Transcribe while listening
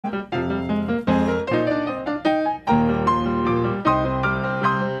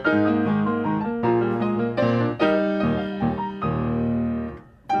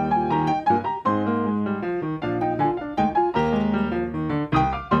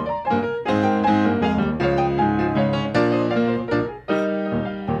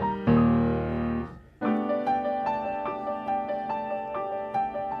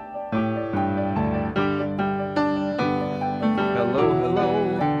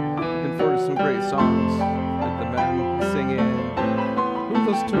some great songs with the men singing. Who are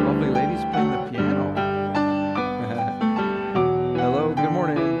those two lovely ladies playing the piano? Hello, good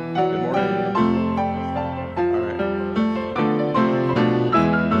morning. Good morning. All right.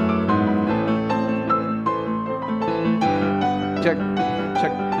 Check,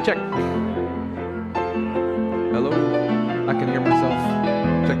 check, check. Hello, I can hear myself.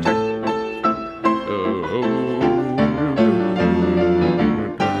 Check, check.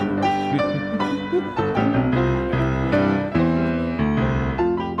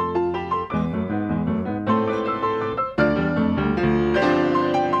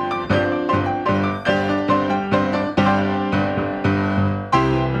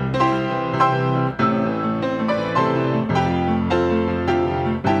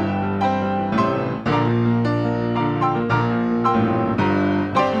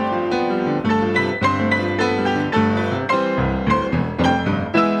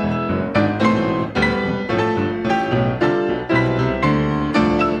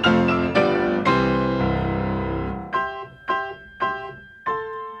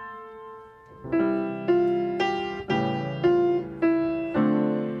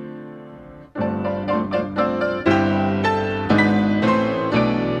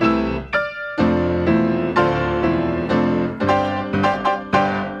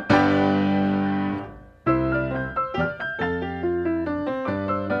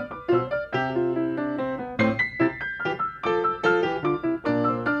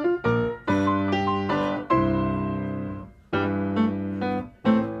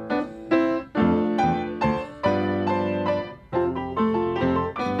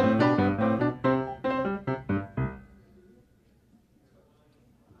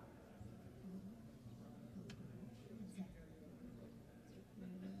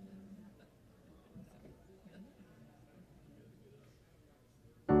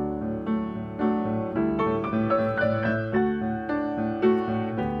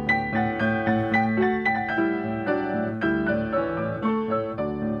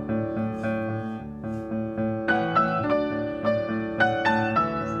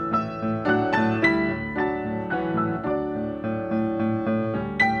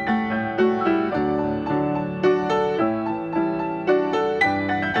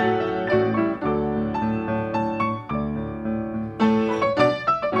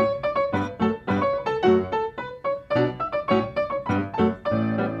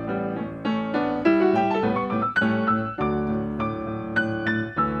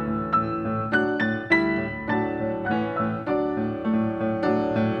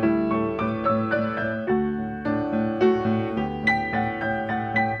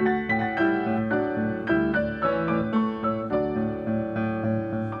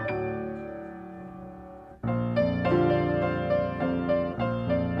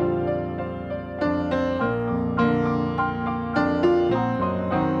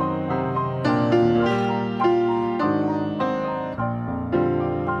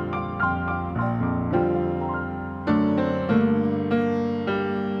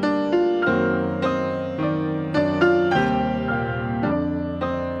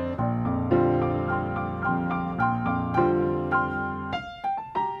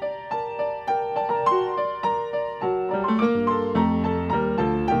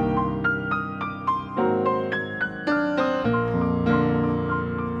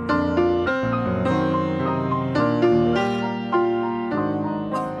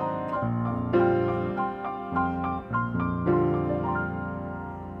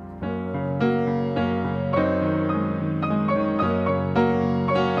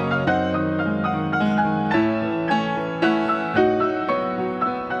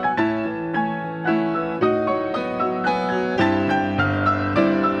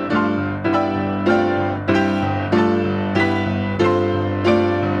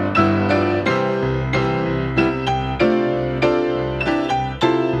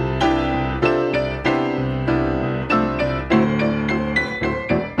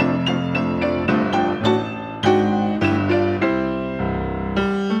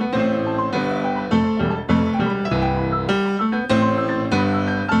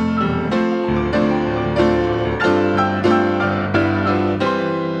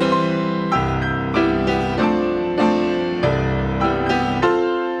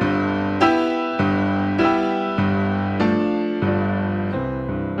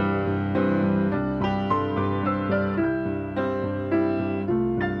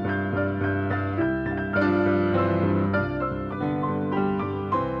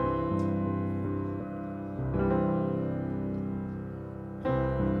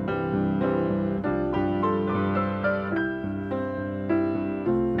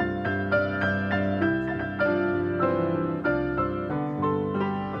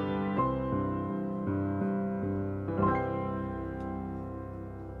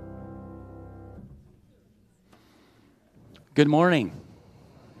 Good morning.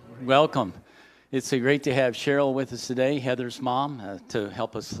 Welcome. It's great to have Cheryl with us today, Heather's mom, to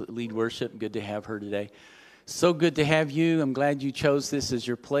help us lead worship. Good to have her today. So good to have you. I'm glad you chose this as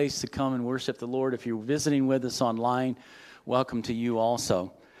your place to come and worship the Lord. If you're visiting with us online, welcome to you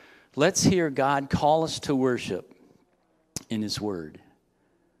also. Let's hear God call us to worship in His Word.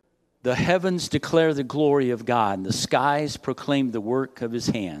 The heavens declare the glory of God, and the skies proclaim the work of His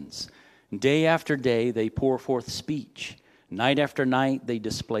hands. Day after day they pour forth speech. Night after night they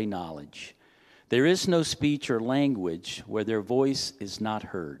display knowledge. There is no speech or language where their voice is not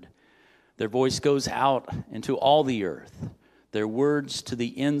heard. Their voice goes out into all the earth, their words to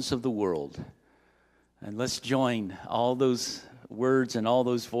the ends of the world. And let's join all those words and all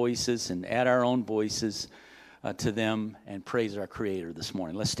those voices and add our own voices to them and praise our Creator this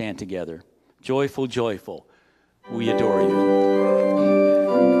morning. Let's stand together. Joyful, joyful, we adore you.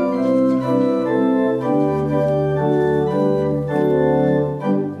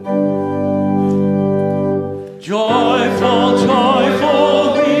 Joyful,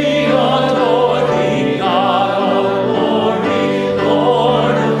 joyful, we adore Thee, God of glory,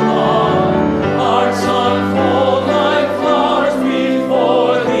 Lord of love. Hearts unfold like flowers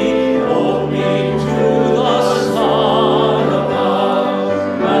before Thee, opening to the sun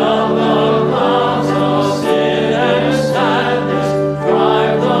above. Melt the clouds of sin and sadness,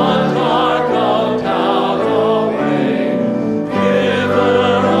 drive the dark of doubt away. Giver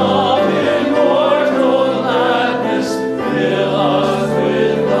of immortal gladness, fill us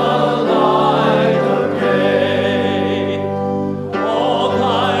with the light of day. All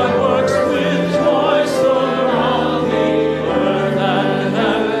Thy works with joy surround Thee, earth and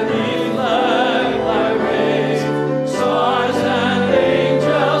heaven reflect Thy rays. Stars and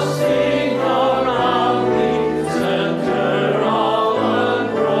angels sing around Thee, center of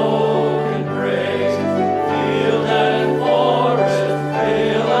unbroken praise. Field and forest,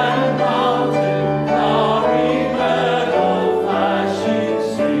 vale and mountain, flowery meadow, flashing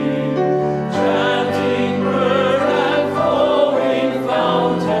stream, chanting bird and flowing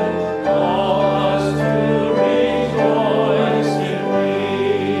fountain, call us to rejoice in Thee.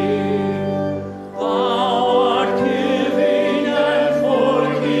 Thou art giving and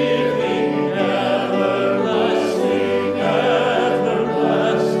forgiving, ever blessing, ever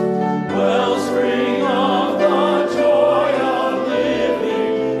blessed, wellspring of the joy of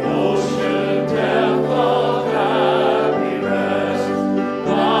living, ocean depth of happy rest.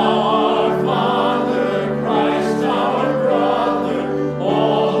 Thou art Father, Christ our brother,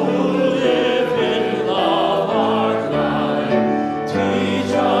 all who live in love are glad.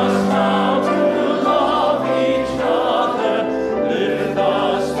 Teach us how to love each other, lift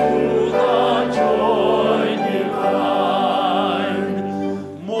us to the joy divine.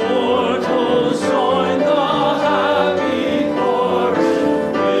 Mortals join the happy chorus,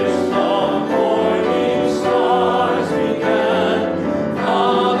 which the morning stars began.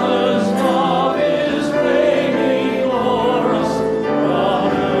 Father's love is reigning o'er us,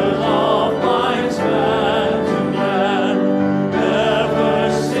 brother love binds man to man. Ever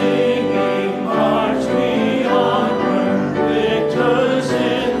singing, march we onward, victors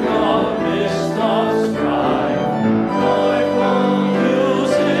in the midst of strife. Joyful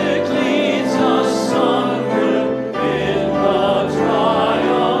music leads us onward in the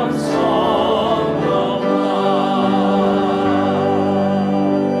triumph song of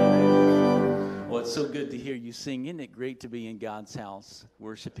life. Well, it's so good to hear you sing. Isn't it great to be in God's house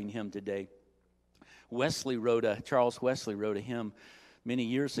worshiping Him today? Charles Wesley wrote a hymn many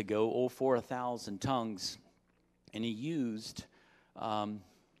years ago, "Oh, for 1,000 tongues," and he used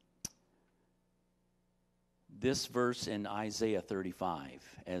this verse in Isaiah 35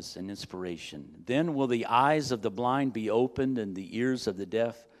 as an inspiration. Then will the eyes of the blind be opened and the ears of the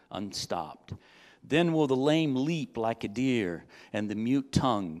deaf unstopped. Then will the lame leap like a deer, and the mute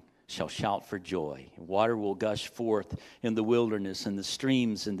tongue shall shout for joy. Water will gush forth in the wilderness and the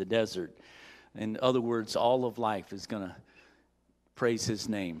streams in the desert. In other words, all of life is going to praise His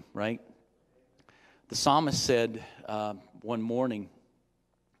name, right? The psalmist said one morning,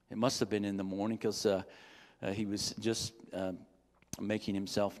 it must have been in the morning because he was just making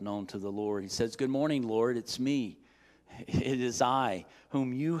himself known to the Lord. He says, "Good morning, Lord, it's me. It is I,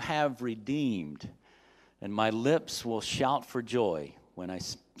 whom you have redeemed, and my lips will shout for joy when I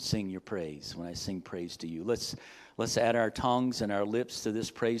sing your praise, when I sing praise to you." Let's add our tongues and our lips to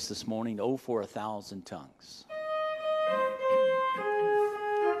this praise this morning. Oh, for 1,000 tongues.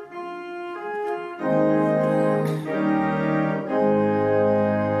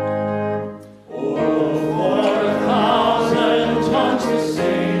 To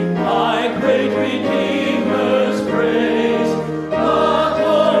sing my great Redeemer's praise.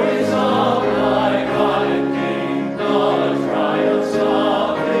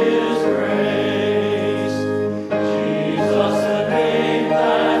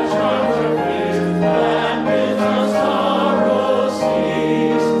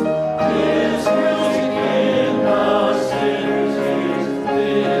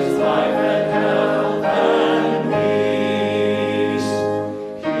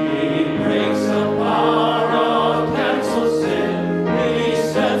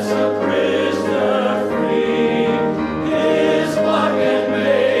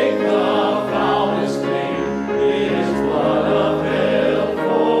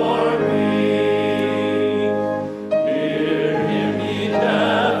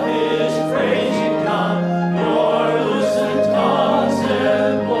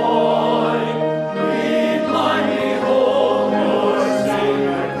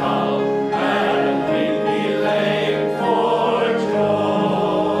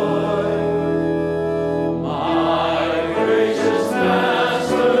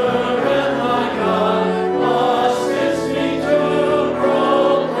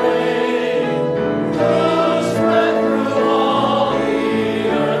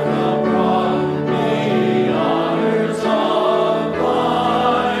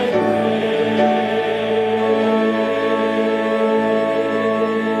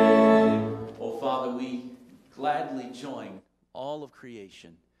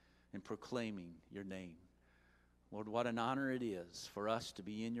 creation and proclaiming your name. Lord, what an honor it is for us to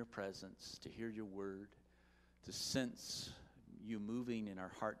be in your presence, to hear your word, to sense you moving in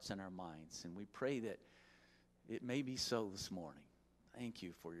our hearts and our minds. And we pray that it may be so this morning. Thank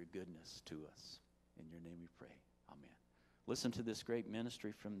you for your goodness to us. In your name we pray. Amen. Listen to this great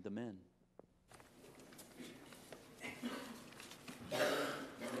ministry from the men.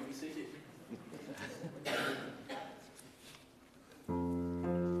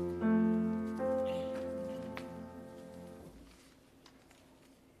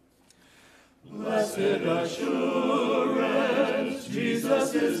 Blessed assurance,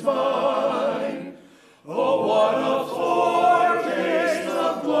 Jesus is mine. Oh, what a foretaste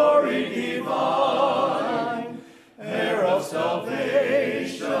of glory divine, heir of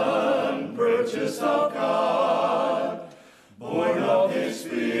salvation, purchase of God, born of his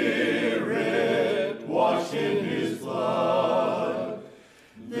Spirit, washed in his blood.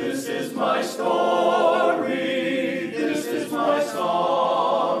 This is my story, this is my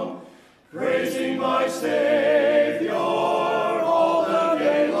song, praising my Savior all the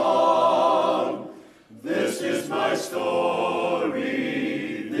day long. This is my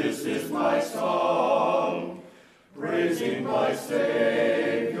story, this is my song, praising my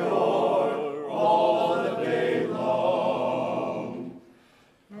Savior all the day long.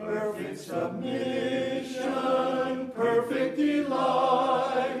 Perfect submission, perfect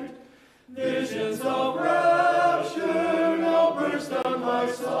delight, visions of rapture now burst on my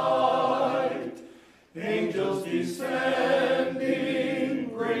sight. Angels descending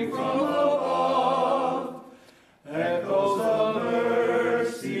bring from above echoes of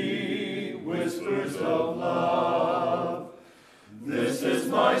mercy, whispers of love. This is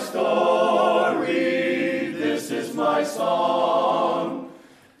my story, this is my song,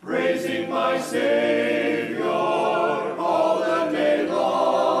 praising my Savior all the day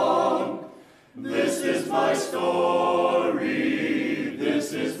long. This is my story,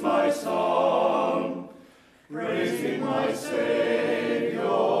 this is my song, praising my Savior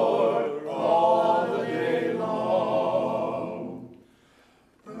all the day long.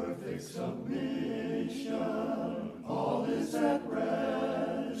 Perfect submission, all is at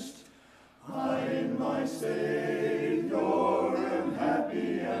rest. I in my Savior am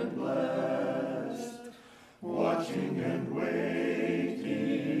happy and blessed, watching and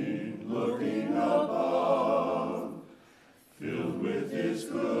waiting, looking above, filled with his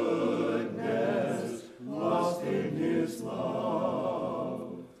goodness, lost in his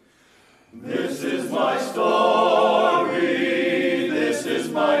love. This is my story, this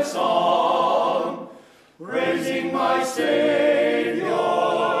is my song, praising my Savior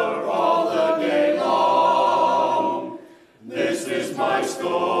all the day long. This is my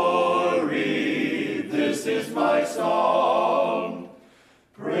story, this is my song,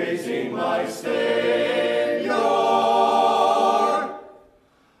 praising my Savior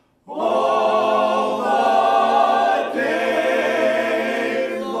all the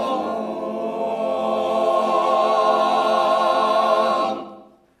day long.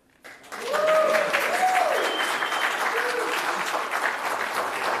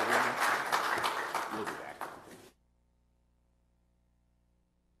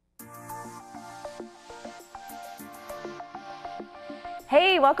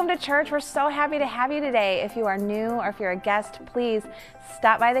 Hey, welcome to church. We're so happy to have you today. If you are new or if you're a guest, please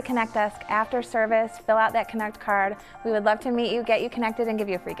stop by the Connect desk after service, fill out that Connect card. We would love to meet you, get you connected, and give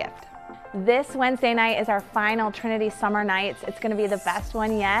you a free gift. This Wednesday night is our final Trinity Summer Nights. It's going to be the best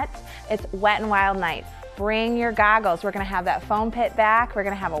one yet. It's Wet and Wild Night. Bring your goggles. We're going to have that foam pit back. We're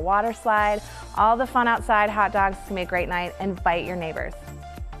going to have a water slide, all the fun outside, hot dogs. It's going to be a great night. Invite your neighbors.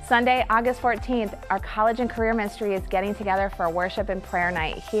 Sunday, August 14th, our college and career ministry is getting together for a worship and prayer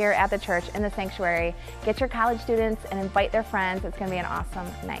night here at the church in the sanctuary. Get your college students and invite their friends. It's going to be an awesome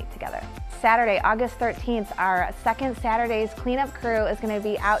night together. Saturday, August 13th, our second Saturday's cleanup crew is going to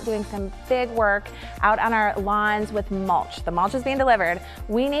be out doing some big work out on our lawns with mulch. The mulch is being delivered.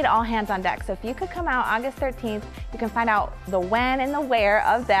 We need all hands on deck. So if you could come out August 13th, you can find out the when and the where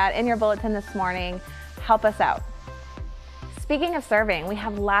of that in your bulletin this morning. Help us out. Speaking of serving, we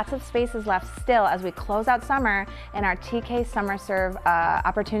have lots of spaces left still as we close out summer in our TK Summer Serve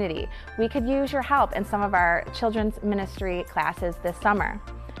opportunity. We could use your help in some of our children's ministry classes this summer.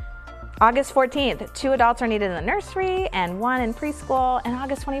 August 14th, 2 adults are needed in the nursery and 1 in preschool. And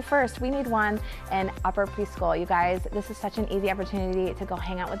August 21st, we need 1 in upper preschool. You guys, this is such an easy opportunity to go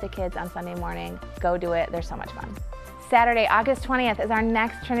hang out with the kids on Sunday morning. Go do it, they're so much fun. Saturday, August 20th is our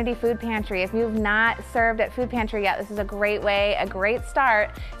next Trinity Food Pantry. If you've not served at Food Pantry yet, this is a great way, a great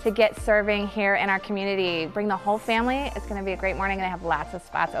start to get serving here in our community. Bring the whole family. It's going to be a great morning and they have lots of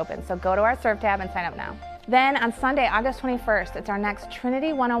spots open. So go to our Serve tab and sign up now. Then on Sunday, August 21st, it's our next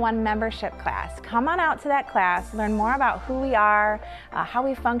Trinity 101 membership class. Come on out to that class, learn more about who we are, how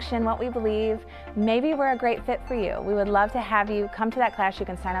we function, what we believe. Maybe we're a great fit for you. We would love to have you come to that class. You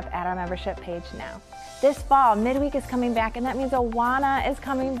can sign up at our membership page now. This fall, midweek is coming back, and that means Awana is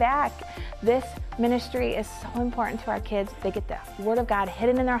coming back. This ministry is so important to our kids. They get the Word of God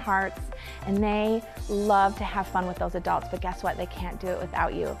hidden in their hearts, and they love to have fun with those adults, but guess what? They can't do it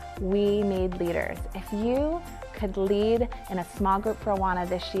without you. We need leaders. If you could lead in a small group for Awana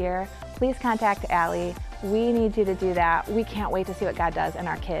this year, please contact Allie. We need you to do that. We can't wait to see what God does in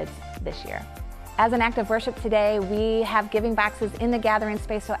our kids this year. As an act of worship today, we have giving boxes in the gathering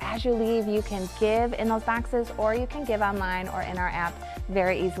space, so as you leave, you can give in those boxes or you can give online or in our app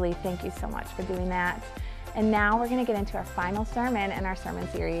very easily. Thank you so much for doing that. And now we're going to get into our final sermon in our sermon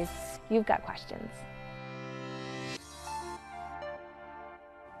series, You've Got Questions.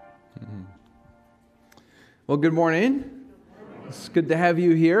 Well, good morning. It's good to have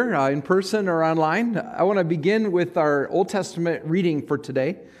you here in person or online. I want to begin with our Old Testament reading for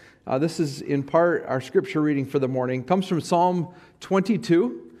today. This is in part our scripture reading for the morning. It comes from Psalm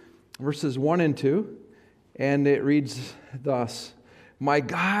 22, verses 1 and 2, and it reads thus, my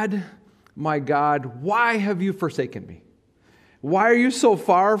God, why have you forsaken me? Why are you so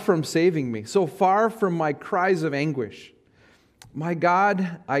far from saving me, so far from my cries of anguish? My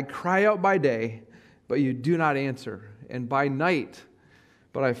God, I cry out by day, but you do not answer, and by night,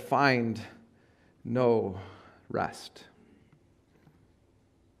 but I find no rest.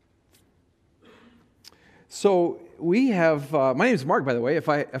 So we have, my name is Mark, by the way. If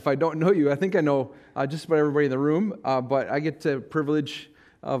I don't know you, I think I know just about everybody in the room, but I get the privilege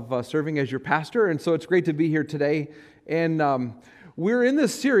of serving as your pastor, and so it's great to be here today. And we're in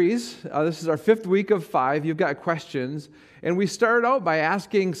this series. This is our 5th week of 5. You've got questions. And we started out by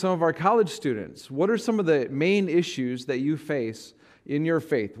asking some of our college students, what are some of the main issues that you face in your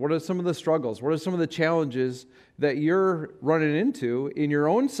faith? What are some of the struggles? What are some of the challenges that you're running into in your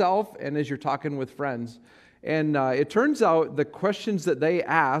own self and as you're talking with friends? And it turns out the questions that they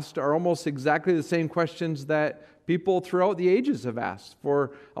asked are almost exactly the same questions that people throughout the ages have asked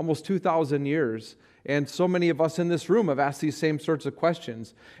for almost 2,000 years. And so many of us in this room have asked these same sorts of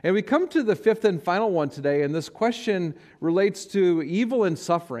questions. And we come to the 5th and final one today, and this question relates to evil and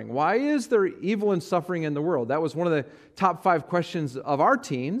suffering. Why is there evil and suffering in the world? That was one of the top 5 questions of our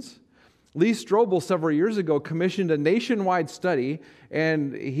teens. Lee Strobel several years ago commissioned a nationwide study,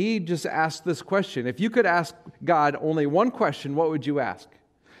 and he just asked this question. If you could ask God only one question, what would you ask?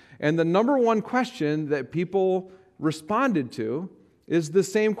 And the number one question that people responded to is the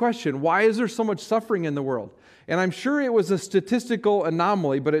same question. Why is there so much suffering in the world? And I'm sure it was a statistical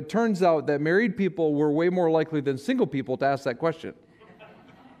anomaly, but it turns out that married people were way more likely than single people to ask that question.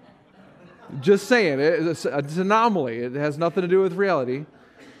 Just saying, it's an anomaly. It has nothing to do with reality.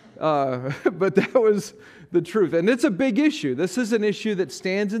 But that was the truth. And it's a big issue. This is an issue that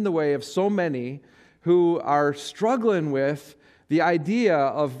stands in the way of so many who are struggling with the idea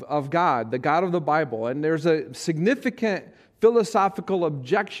of God, the God of the Bible. And there's a significant philosophical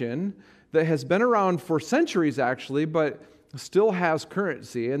objection that has been around for centuries, actually, but still has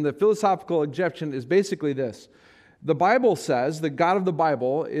currency. And the philosophical objection is basically this. The Bible says the God of the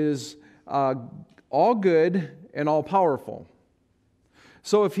Bible is all good and all powerful.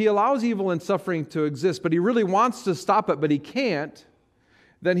 So if he allows evil and suffering to exist, but he really wants to stop it, but he can't,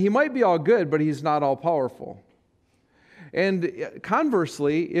 then he might be all good, but he's not all powerful. And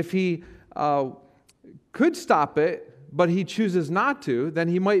conversely, if he could stop it, but he chooses not to, then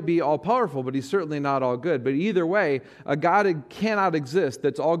he might be all powerful, but he's certainly not all good. But either way, a God cannot exist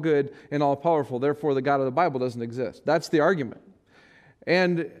that's all good and all powerful. Therefore, the God of the Bible doesn't exist. That's the argument.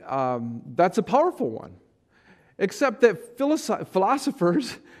 And that's a powerful one. Except that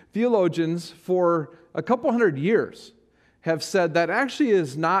philosophers, theologians, for a couple hundred years have said that actually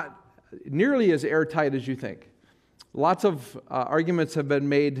is not nearly as airtight as you think. Lots of arguments have been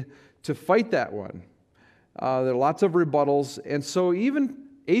made to fight that one. There are lots of rebuttals. And so even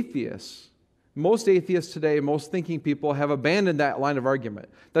atheists, most atheists today, most thinking people have abandoned that line of argument.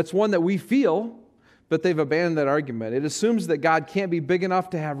 That's one that we feel, but they've abandoned that argument. It assumes that God can't be big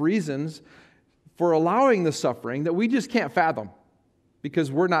enough to have reasons for allowing the suffering that we just can't fathom.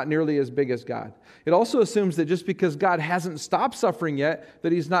 because we're not nearly as big as God. It also assumes that just because God hasn't stopped suffering yet,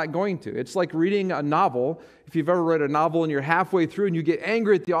 that he's not going to. It's like reading a novel. If you've ever read a novel and you're halfway through and you get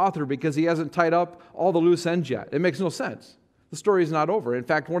angry at the author because he hasn't tied up all the loose ends yet, it makes no sense. The story is not over. In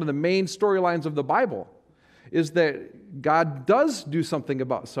fact, one of the main storylines of the Bible is that God does do something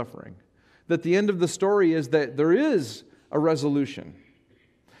about suffering. That the end of the story is that there is a resolution.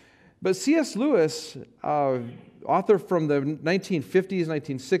 But C.S. Lewis, author from the 1950s,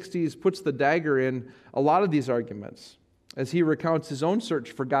 1960s, puts the dagger in a lot of these arguments. As he recounts his own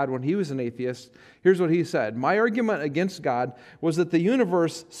search for God when he was an atheist, here's what he said. My argument against God was that the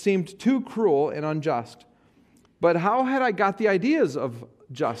universe seemed too cruel and unjust. But how had I got the ideas of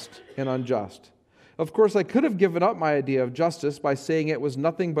just and unjust? Of course, I could have given up my idea of justice by saying it was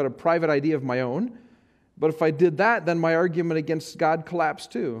nothing but a private idea of my own. But if I did that, then my argument against God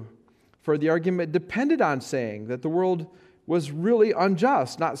collapsed too. For the argument depended on saying that the world was really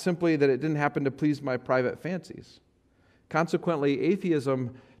unjust, not simply that it didn't happen to please my private fancies. Consequently,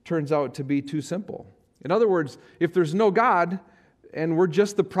 atheism turns out to be too simple. In other words, if there's no God, and we're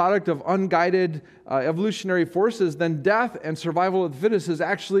just the product of unguided evolutionary forces, then death and survival of the fittest is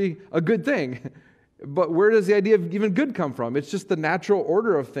actually a good thing. But where does the idea of even good come from? It's just the natural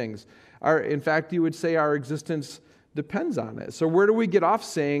order of things. In fact, you would say our existence depends on it. So where do we get off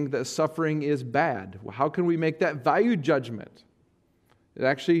saying that suffering is bad? How can we make that value judgment? It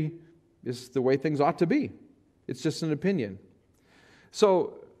actually is the way things ought to be. It's just an opinion.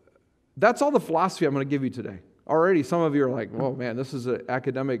 So that's all the philosophy I'm going to give you today. Already some of you are like, whoa, man, this is an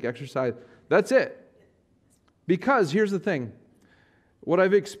academic exercise. That's it. Because here's the thing. What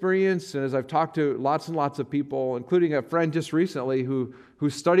I've experienced, and as I've talked to lots and lots of people, including a friend just recently who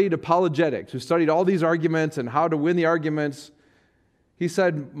studied apologetics, who studied all these arguments and how to win the arguments, he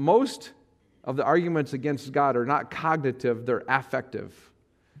said most of the arguments against God are not cognitive, they're affective.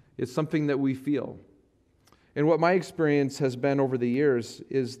 It's something that we feel. And what my experience has been over the years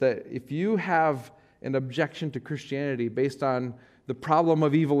is that if you have an objection to Christianity based on the problem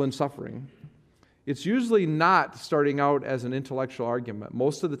of evil and suffering, it's usually not starting out as an intellectual argument.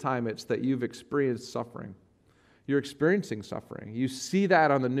 Most of the time it's that you've experienced suffering. You're experiencing suffering. You see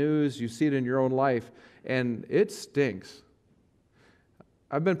that on the news, you see it in your own life, and it stinks.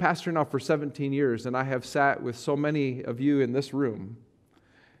 I've been pastor now for 17 years, and I have sat with so many of you in this room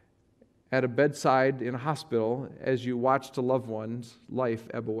at a bedside in a hospital as you watched a loved one's life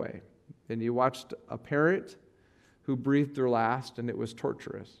ebb away. And you watched a parent who breathed their last, and it was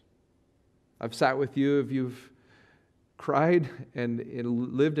torturous. I've sat with you if you've cried and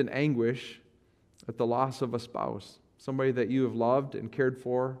lived in anguish at the loss of a spouse, somebody that you have loved and cared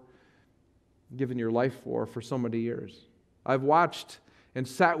for, given your life for so many years. I've watched and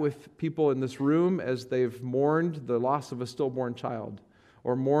sat with people in this room as they've mourned the loss of a stillborn child,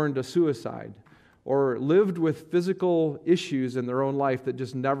 or mourned a suicide, or lived with physical issues in their own life that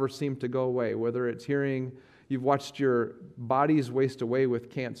just never seem to go away, whether it's you've watched your bodies waste away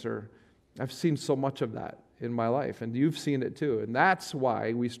with cancer. I've seen so much of that in my life, and you've seen it too. And that's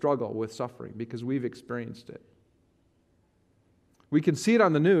why we struggle with suffering, because we've experienced it. We can see it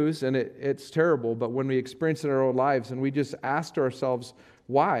on the news, and it's terrible, but when we experience it in our own lives, and we just asked ourselves,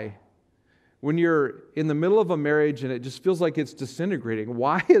 why? When you're in the middle of a marriage and it just feels like it's disintegrating,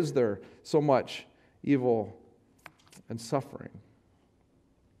 why is there so much evil and suffering?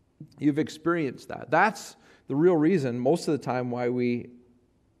 You've experienced that. That's the real reason most of the time why we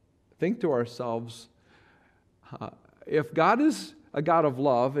think to ourselves, if God is a God of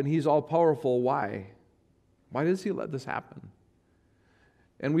love and He's all-powerful, why? Why does He let this happen?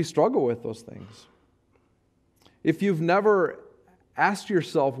 And we struggle with those things. If you've never asked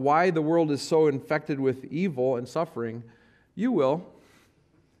yourself why the world is so infected with evil and suffering, you will.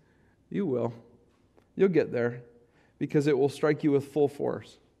 You will. You'll get there, because it will strike you with full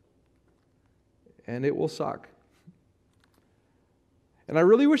force. And it will suck. And I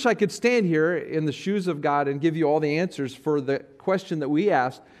really wish I could stand here in the shoes of God and give you all the answers for the question that we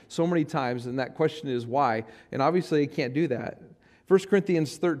asked so many times, and that question is why. And obviously I can't do that. 1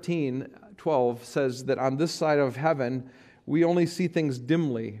 Corinthians 13:12 says that on this side of heaven, we only see things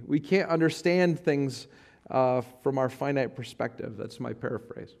dimly. We can't understand things from our finite perspective. That's my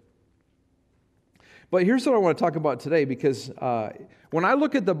paraphrase. But here's what I want to talk about today, because when I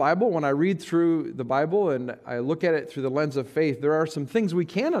look at the Bible, when I read through the Bible and I look at it through the lens of faith, there are some things we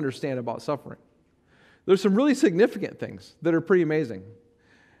can understand about suffering. There's some really significant things that are pretty amazing.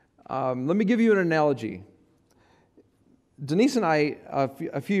 Let me give you an analogy. Denise and I,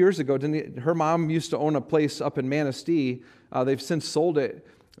 a few years ago, her mom used to own a place up in Manistee. They've since sold it.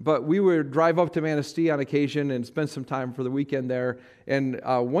 But we would drive up to Manistee on occasion and spend some time for the weekend there. And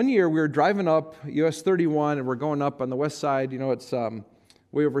one year we were driving up US 31, and we're going up on the west side. You know, it's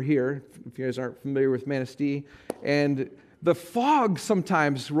way over here, if you guys aren't familiar with Manistee. And the fog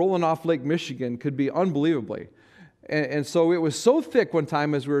sometimes rolling off Lake Michigan could be unbelievably. And so it was so thick one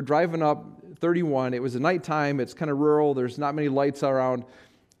time as we were driving up 31. It was at nighttime. It's kind of rural. There's not many lights around.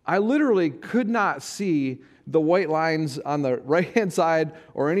 I literally could not see the white lines on the right-hand side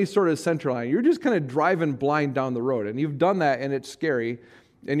or any sort of center line. You're just kind of driving blind down the road. And you've done that, and it's scary.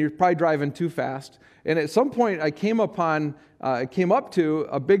 And you're probably driving too fast. And at some point, I came up to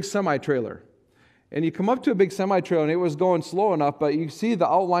a big semi-trailer. And you come up to a big semi-trailer, and it was going slow enough, but you see the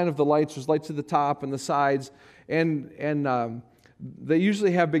outline of the lights. There's lights at the top and the sides. And they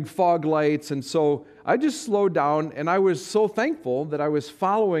usually have big fog lights. And so I just slowed down, and I was so thankful that I was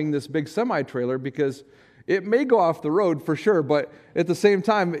following this big semi-trailer, because it may go off the road for sure, but at the same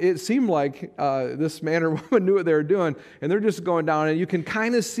time, it seemed like this man or woman knew what they were doing, and they're just going down, and you can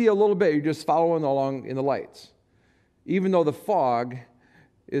kind of see a little bit. You're just following along in the lights, even though the fog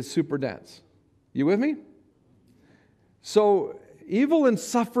is super dense. You with me? So evil and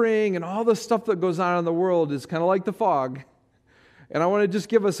suffering and all the stuff that goes on in the world is kind of like the fog. And I want to just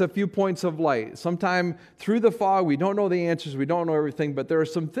give us a few points of light. Sometime through the fog, we don't know the answers, we don't know everything, but there are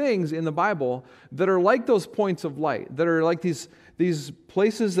some things in the Bible that are like those points of light, that are like these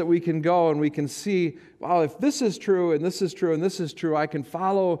places that we can go and we can see, wow, if this is true and this is true and this is true, I can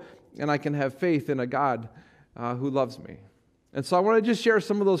follow and I can have faith in a God who loves me. And so I want to just share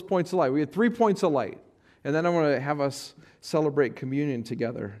some of those points of light. We had 3 points of light, and then I want to have us celebrate communion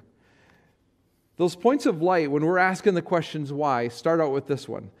together. Those points of light, when we're asking the questions why, start out with this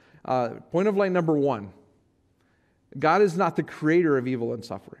one. Point of light number 1. God is not the creator of evil and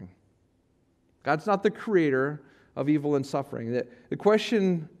suffering. God's not the creator of evil and suffering. The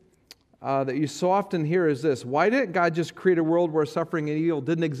question that you so often hear is this: why didn't God just create a world where suffering and evil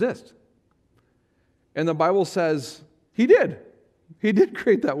didn't exist? And the Bible says He did. He did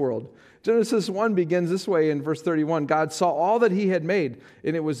create that world. Genesis 1 begins this way in verse 31. God saw all that He had made,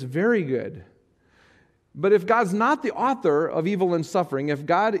 and it was very good. But if God's not the author of evil and suffering, if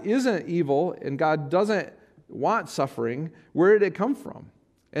God isn't evil and God doesn't want suffering, where did it come from?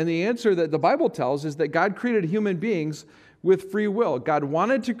 And the answer that the Bible tells is that God created human beings with free will. God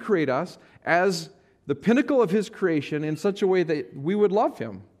wanted to create us as the pinnacle of His creation in such a way that we would love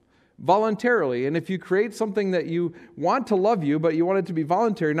Him voluntarily. And if you create something that you want to love you, but you want it to be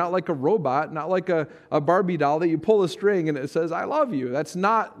voluntary, not like a robot, not like a Barbie doll that you pull a string and it says, I love you. That's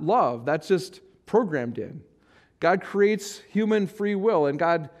not love. That's just programmed in. God creates human free will, and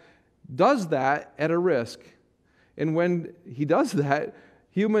God does that at a risk. And when He does that,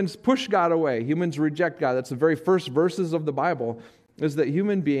 humans push God away. Humans reject God. That's the very first verses of the Bible, is that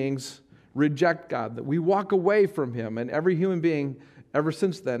human beings reject God, that we walk away from Him. And every human being ever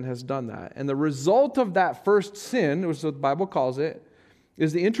since then has done that. And the result of that first sin, which is what the Bible calls it,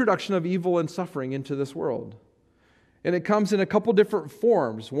 is the introduction of evil and suffering into this world. And it comes in a couple different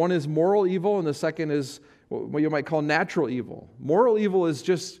forms. One is moral evil, and the second is what you might call natural evil. Moral evil is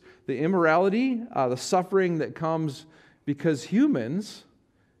just the immorality, the suffering that comes because humans,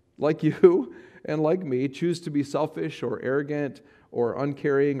 like you and like me, choose to be selfish or arrogant or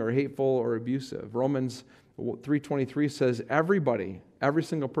uncaring or hateful or abusive. Romans 3:23 says everybody, every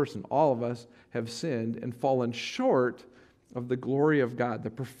single person, all of us have sinned and fallen short of the glory of God,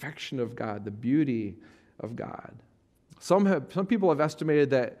 the perfection of God, the beauty of God. Some people have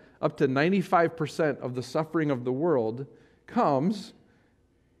estimated that up to 95% of the suffering of the world comes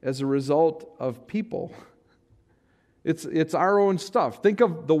as a result of people. It's our own stuff. Think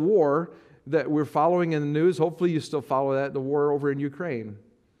of the war that we're following in the news. Hopefully you still follow that, the war over in Ukraine.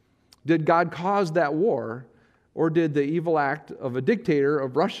 Did God cause that war, or did the evil act of a dictator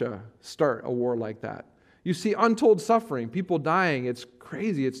of Russia start a war like that? You see untold suffering, people dying. It's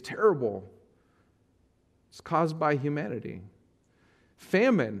crazy. It's terrible. It's caused by humanity.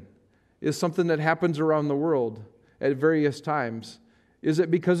 Famine is something that happens around the world at various times. Is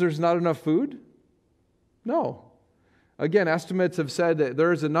it because there's not enough food? No. Again, estimates have said that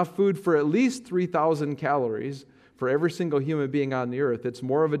there is enough food for at least 3,000 calories for every single human being on the earth. It's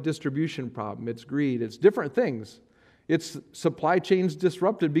more of a distribution problem. It's greed. It's different things. It's supply chains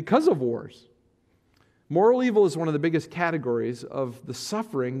disrupted because of wars. Moral evil is one of the biggest categories of the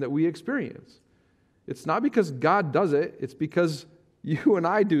suffering that we experience. It's not because God does it. It's because you and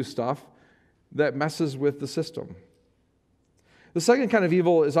I do stuff that messes with the system. The second kind of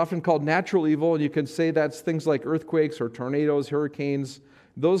evil is often called natural evil, and you can say that's things like earthquakes or tornadoes, hurricanes.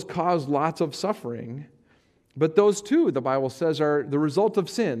 Those cause lots of suffering. But those too, the Bible says, are the result of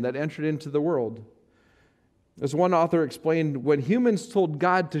sin that entered into the world. As one author explained, when humans told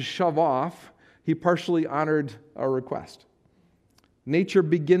God to shove off, he partially honored our request. Nature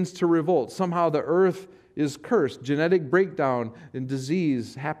begins to revolt. Somehow the earth is cursed. Genetic breakdown and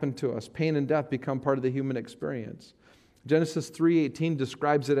disease happen to us. Pain and death become part of the human experience. Genesis 3:18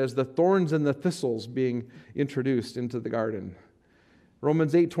 describes it as the thorns and the thistles being introduced into the garden.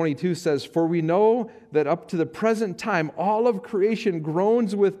 Romans 8:22 says, "For we know that up to the present time all of creation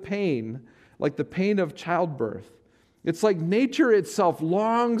groans with pain, like the pain of childbirth." It's like nature itself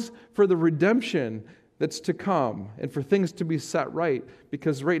longs for the redemption that's to come and for things to be set right,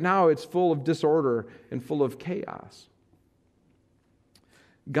 because right now it's full of disorder and full of chaos.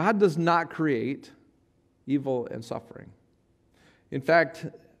 God does not create evil and suffering. In fact,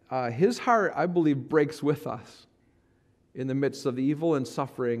 his heart, I believe, breaks with us in the midst of the evil and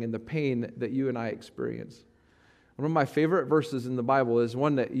suffering and the pain that you and I experience. One of my favorite verses in the Bible is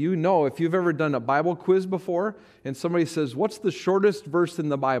one that you know, if you've ever done a Bible quiz before, and somebody says, "What's the shortest verse in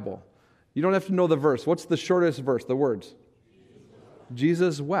the Bible?" You don't have to know the verse. What's the shortest verse? The words.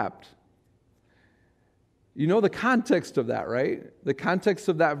 Jesus wept. You know the context of that, right? The context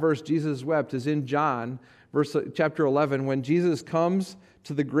of that verse, Jesus wept, is in John, chapter 11, when Jesus comes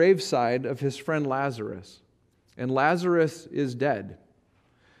to the graveside of his friend Lazarus. And Lazarus is dead.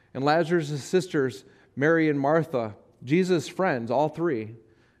 And Lazarus' sisters, Mary and Martha, Jesus' friends, all three,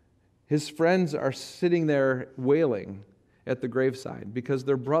 his friends are sitting there wailing at the graveside because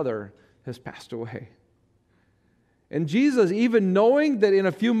their brother has passed away. And Jesus, even knowing that in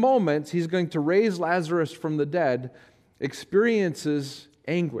a few moments he's going to raise Lazarus from the dead, experiences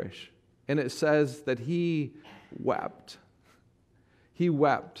anguish. And it says that he wept. He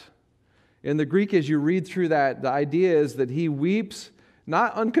wept. In the Greek, as you read through that, the idea is that he weeps,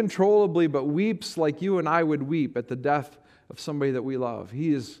 not uncontrollably, but weeps like you and I would weep at the death of somebody that we love.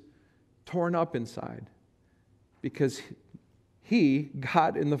 He is torn up inside because he,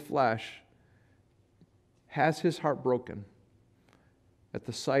 God in the flesh, has his heart broken at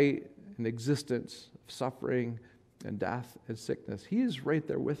the sight and existence of suffering and death and sickness. He is right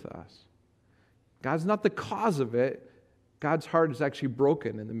there with us. God's not the cause of it. God's heart is actually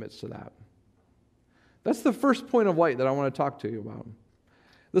broken in the midst of that. That's the first point of light that I want to talk to you about.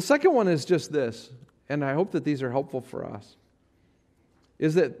 The second one is just this, and I hope that these are helpful for us,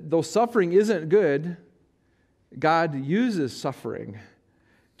 is that though suffering isn't good, God uses suffering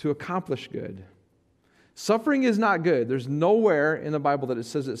to accomplish good. Suffering is not good. There's nowhere in the Bible that it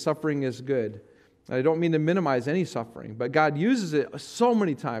says that suffering is good. I don't mean to minimize any suffering, but God uses it so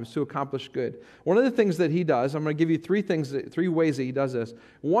many times to accomplish good. One of the things that he does, I'm going to give you three ways that he does this.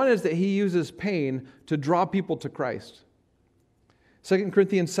 One is that he uses pain to draw people to Christ. 2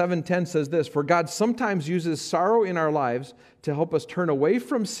 Corinthians 7:10 says this, "For God sometimes uses sorrow in our lives to help us turn away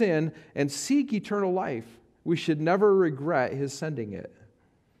from sin and seek eternal life. We should never regret his sending it."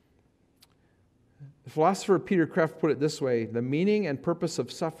 The philosopher Peter Kreeft put it this way: "The meaning and purpose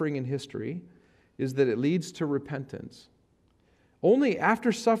of suffering in history is that it leads to repentance. Only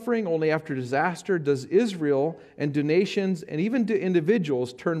after suffering, only after disaster does Israel and do nations and even do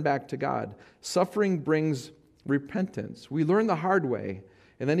individuals turn back to God. Suffering brings repentance. We learn the hard way."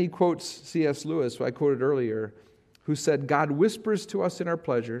 And then he quotes C.S. Lewis, who I quoted earlier, who said, "God whispers to us in our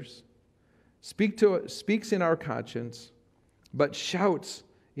pleasures, speaks in our conscience, but shouts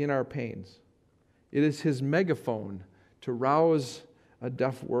in our pains. It is his megaphone to rouse a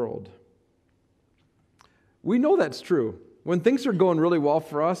deaf world." We know that's true. When things are going really well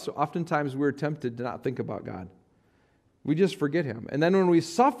for us, oftentimes we're tempted to not think about God. We just forget him. And then when we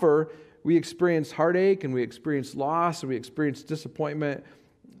suffer, we experience heartache and we experience loss and we experience disappointment.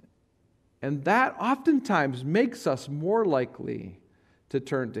 And that oftentimes makes us more likely to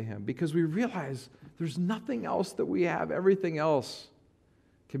turn to him because we realize there's nothing else that we have. Everything else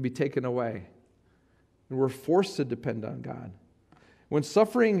can be taken away. And we're forced to depend on God. When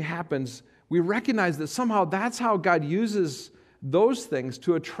suffering happens, we recognize that somehow that's how God uses those things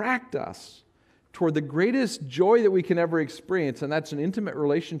to attract us toward the greatest joy that we can ever experience, and that's an intimate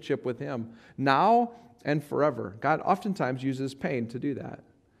relationship with him now and forever. God oftentimes uses pain to do that.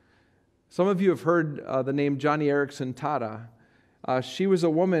 Some of you have heard the name Joni Eareckson Tada. She was a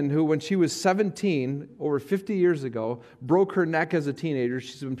woman who, when she was 17, over 50 years ago, broke her neck as a teenager.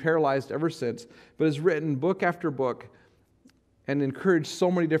 She's been paralyzed ever since, but has written book after book and encouraged so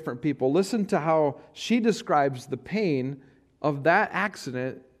many different people. Listen to how she describes the pain of that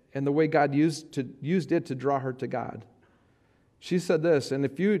accident and the way God used it to draw her to God. She said this, and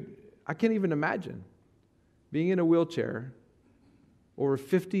I can't even imagine being in a wheelchair over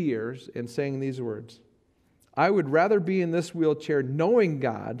 50 years and saying these words: I would rather be in this wheelchair knowing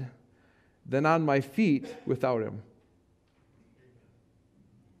God than on my feet without Him.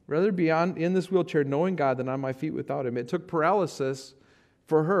 Rather be in this wheelchair knowing God than on my feet without Him. It took paralysis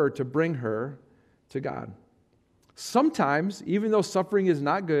for her to bring her to God. Sometimes, even though suffering is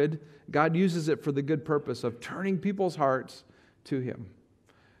not good, God uses it for the good purpose of turning people's hearts to Him.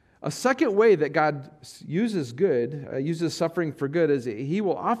 A second way that God uses suffering for good is He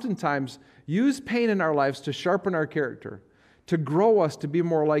will oftentimes use pain in our lives to sharpen our character, to grow us to be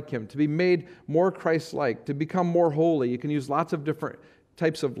more like Him, to be made more Christ-like, to become more holy. You can use lots of different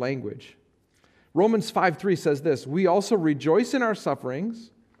types of language. Romans 5:3 says this, we also rejoice in our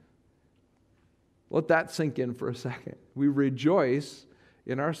sufferings. Let that sink in for a second. We rejoice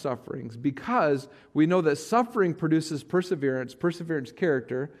in our sufferings because we know that suffering produces perseverance, perseverance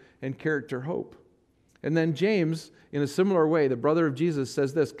character, and character hope. And then James, in a similar way, the brother of Jesus,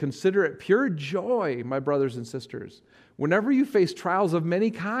 says this, consider it pure joy, my brothers and sisters, whenever you face trials of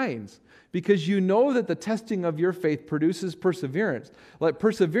many kinds, because you know that the testing of your faith produces perseverance. Let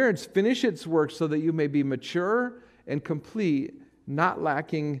perseverance finish its work so that you may be mature and complete, not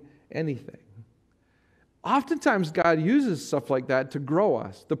lacking anything. Oftentimes, God uses stuff like that to grow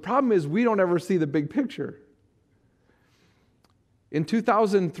us. The problem is we don't ever see the big picture. In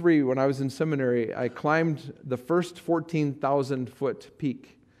 2003, when I was in seminary, I climbed the first 14,000-foot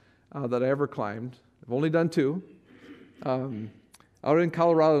peak that I ever climbed. I've only done 2. Out in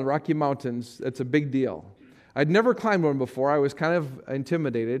Colorado, in the Rocky Mountains, it's a big deal. I'd never climbed one before. I was kind of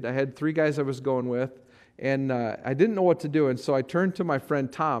intimidated. I had 3 guys I was going with, and I didn't know what to do. And so I turned to my friend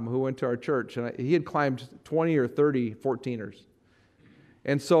Tom, who went to our church, and he had climbed 20 or 30 14ers.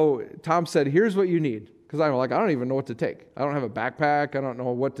 And so Tom said, here's what you need. Because I'm like, I don't even know what to take. I don't have a backpack. I don't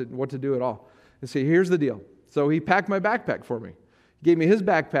know what to do at all. And so here's the deal. So he packed my backpack for me. He gave me his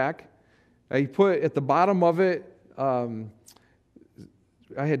backpack. He put at the bottom of it, I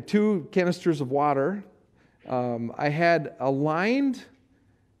had 2 canisters of water. I had a lined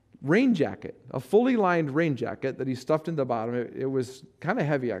rain jacket, a fully lined rain jacket that he stuffed in the bottom. It was kind of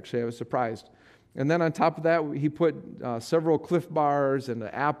heavy, actually. I was surprised. And then on top of that, he put several Cliff Bars and an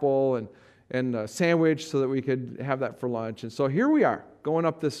apple and a sandwich so that we could have that for lunch. And so here we are, going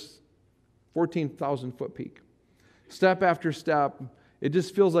up this 14,000-foot peak. Step after step, it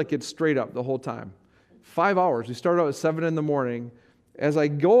just feels like it's straight up the whole time. 5 hours. We started out at 7 in the morning. As I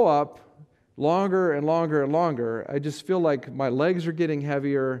go up longer and longer and longer, I just feel like my legs are getting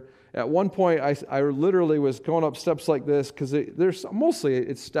heavier. At one point, I literally was going up steps like this because mostly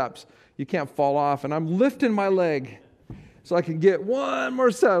it's steps. You can't fall off. And I'm lifting my leg so I can get one more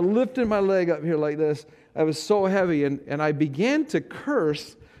step, lifting my leg up here like this. I was so heavy, and I began to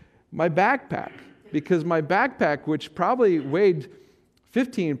curse my backpack because my backpack, which probably weighed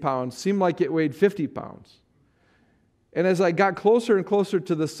 15 pounds, seemed like it weighed 50 pounds. And as I got closer and closer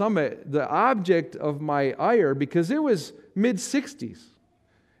to the summit, the object of my ire, because it was mid-60s,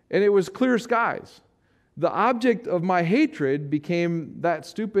 and it was clear skies, the object of my hatred became that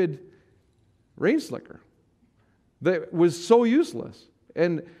stupid rain slicker that was so useless.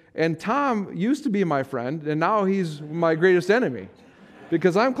 And Tom used to be my friend, and now he's my greatest enemy.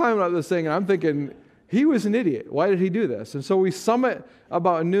 Because I'm climbing up this thing, and I'm thinking, he was an idiot. Why did he do this? And so we summit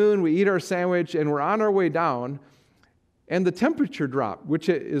about noon, we eat our sandwich, and we're on our way down, and the temperature dropped, which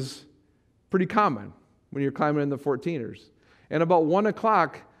is pretty common when you're climbing in the 14ers. And about 1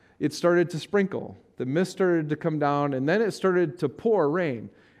 o'clock, it started to sprinkle. The mist started to come down, and then it started to pour rain.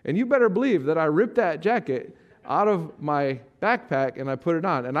 And you better believe that I ripped that jacket out of my backpack and I put it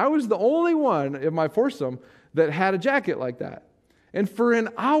on. And I was the only one in my foursome that had a jacket like that. And for an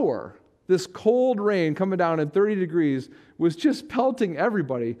hour, this cold rain coming down at 30 degrees was just pelting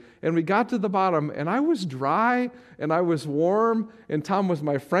everybody. And we got to the bottom, and I was dry, and I was warm, and Tom was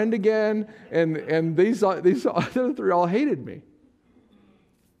my friend again, and these other 3 all hated me.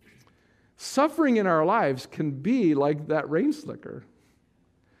 Suffering in our lives can be like that rain slicker.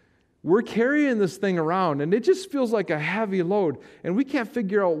 We're carrying this thing around, and it just feels like a heavy load, and we can't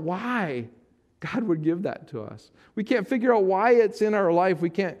figure out why God would give that to us. We can't figure out why it's in our life.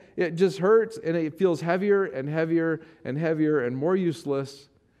 It just hurts, and it feels heavier and heavier and heavier and more useless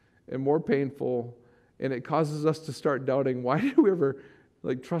and more painful, and it causes us to start doubting, why did we ever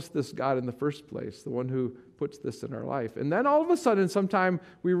trust this God in the first place, the one who puts this in our life? And then all of a sudden, sometime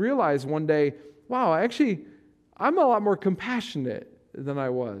we realize one day, wow, I'm a lot more compassionate than I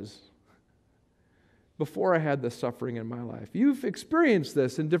was before I had this suffering in my life. You've experienced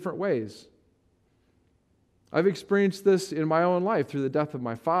this in different ways. I've experienced this in my own life through the death of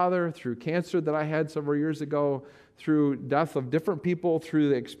my father, through cancer that I had several years ago, through death of different people, through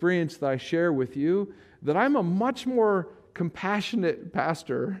the experience that I share with you. that I'm a much more compassionate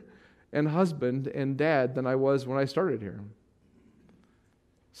pastor and husband and dad than I was when I started here.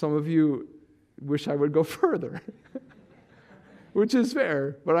 Some of you wish I would go further, which is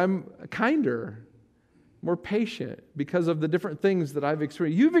fair, but I'm kinder, more patient because of the different things that I've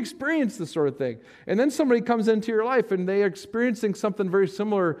experienced. You've experienced this sort of thing. And then somebody comes into your life and they are experiencing something very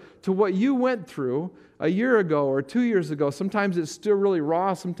similar to what you went through a year ago or 2 years ago. Sometimes it's still really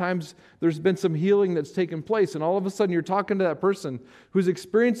raw. Sometimes there's been some healing that's taken place. And all of a sudden you're talking to that person who's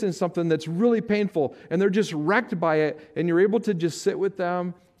experiencing something that's really painful and they're just wrecked by it. And you're able to just sit with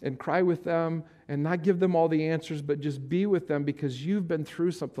them and cry with them and not give them all the answers, but just be with them because you've been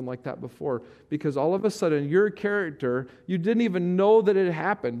through something like that before. Because all of a sudden, your character, you didn't even know that it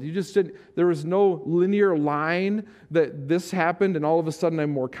happened. You just didn't, there was no linear line that this happened and all of a sudden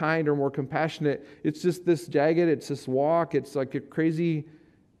I'm more kind or more compassionate. It's just this jagged, it's this walk, it's like a crazy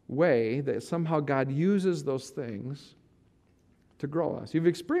way that somehow God uses those things to grow us. You've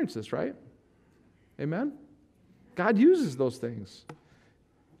experienced this, right? Amen? God uses those things.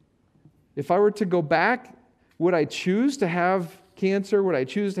 If I were to go back, would I choose to have cancer? Would I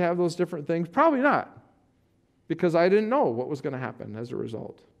choose to have those different things? Probably not, because I didn't know what was going to happen as a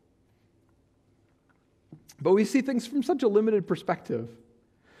result. But we see things from such a limited perspective.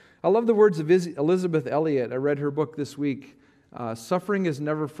 I love the words of Elizabeth Elliot. I read her book this week, Suffering is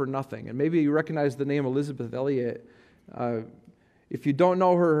Never for Nothing. And maybe you recognize the name Elizabeth Elliot. If you don't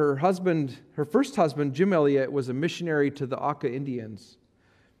know her, her first husband, Jim Elliot, was a missionary to the Auca Indians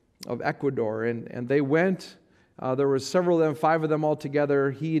of Ecuador, and they went, there was several of them, 5 of them all together,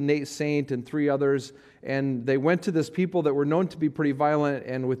 he, Nate Saint, and 3 others, and they went to this people that were known to be pretty violent,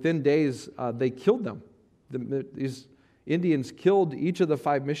 and within days, they killed them. These Indians killed each of the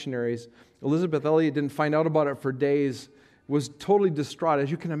 5 missionaries. Elizabeth Elliot didn't find out about it for days, was totally distraught,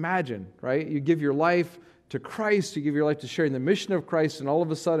 as you can imagine, right? You give your life to Christ, you give your life to sharing the mission of Christ, and all of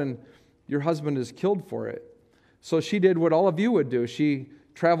a sudden, your husband is killed for it. So she did what all of you would do. She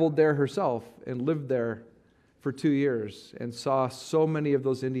traveled there herself and lived there for 2 years and saw so many of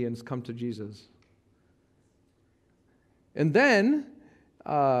those Indians come to Jesus. And then,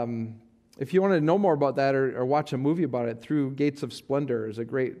 if you want to know more about that or watch a movie about it, Through Gates of Splendor is a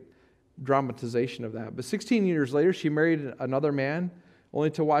great dramatization of that. But 16 years later, she married another man, only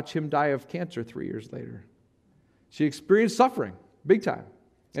to watch him die of cancer 3 years later. She experienced suffering, big time.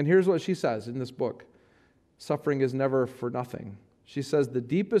 And here's what she says in this book, Suffering is Never for Nothing. She says, the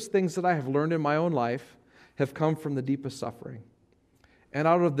deepest things that I have learned in my own life have come from the deepest suffering. And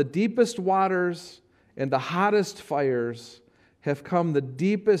out of the deepest waters and the hottest fires have come the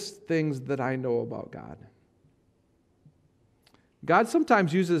deepest things that I know about God. God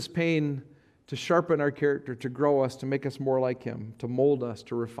sometimes uses pain to sharpen our character, to grow us, to make us more like Him, to mold us,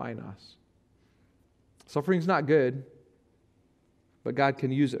 to refine us. Suffering's not good, but God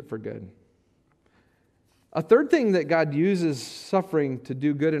can use it for good. A third thing that God uses suffering to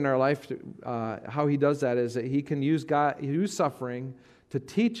do good in our life, how He does that is that He can use suffering to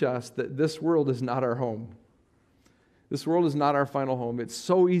teach us that this world is not our home. This world is not our final home. It's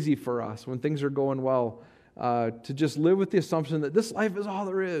so easy for us when things are going well to just live with the assumption that this life is all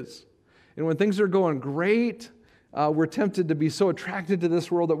there is. And when things are going great, we're tempted to be so attracted to this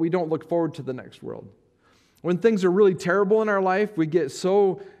world that we don't look forward to the next world. When things are really terrible in our life, we get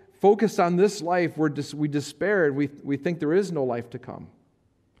so focused on this life, we despair and we think there is no life to come.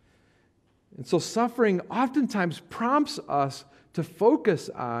 And so suffering oftentimes prompts us to focus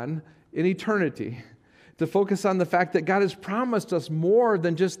on an eternity, to focus on the fact that God has promised us more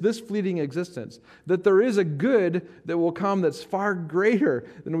than just this fleeting existence, that there is a good that will come that's far greater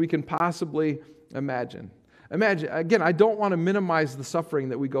than we can possibly imagine. Again, I don't want to minimize the suffering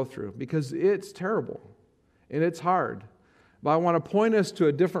that we go through because it's terrible and it's hard. But I want to point us to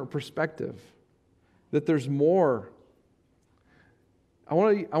a different perspective, that there's more. I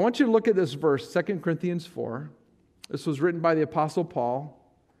want you to look at this verse, 2 Corinthians 4. This was written by the Apostle Paul,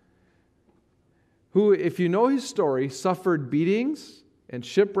 who, if you know his story, suffered beatings and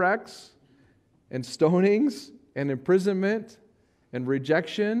shipwrecks and stonings and imprisonment and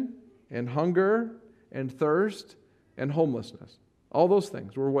rejection and hunger and thirst and homelessness. All those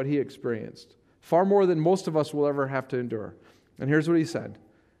things were what he experienced, far more than most of us will ever have to endure. And here's what he said.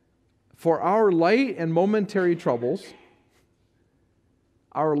 For our light and momentary troubles,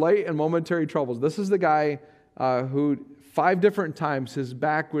 this is the guy who 5 different times his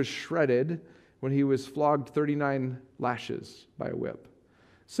back was shredded when he was flogged 39 lashes by a whip.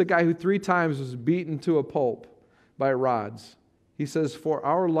 It's the guy who 3 times was beaten to a pulp by rods. He says, for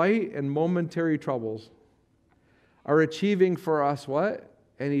our light and momentary troubles are achieving for us what?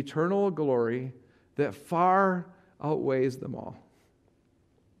 An eternal glory that far outweighs them all.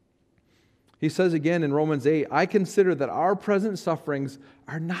 He says again in Romans 8, I consider that our present sufferings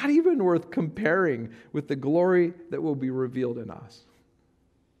are not even worth comparing with the glory that will be revealed in us.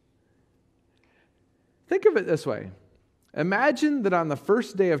 Think of it this way. Imagine that on the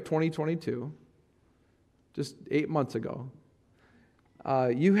first day of 2022, just 8 months ago,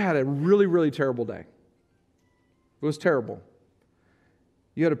 you had a really, really terrible day. It was terrible.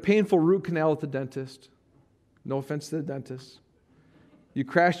 You had a painful root canal at the dentist. No offense to the dentist. You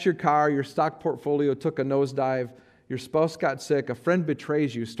crashed your car, your stock portfolio took a nosedive, your spouse got sick, a friend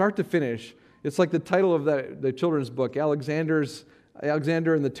betrays you, start to finish. It's like the title of the children's book, Alexander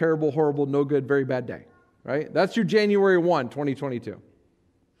and the Terrible, Horrible, No Good, Very Bad Day. Right? That's your January 1, 2022.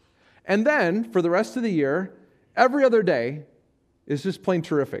 And then, for the rest of the year, every other day is just plain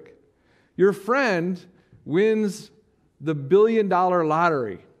terrific. Your friend wins the $1 billion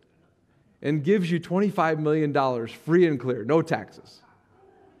lottery and gives you $25 million free and clear, no taxes.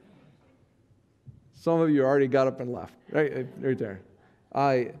 Some of you already got up and left, right there.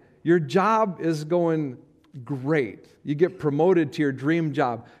 Your job is going great. You get promoted to your dream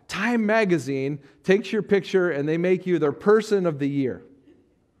job. Time magazine takes your picture and they make you their person of the year.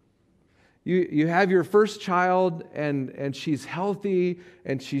 You have your first child and she's healthy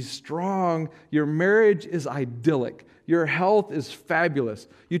and she's strong. Your marriage is idyllic. Your health is fabulous.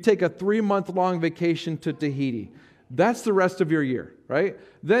 You take a 3-month-long vacation to Tahiti. That's the rest of your year, right?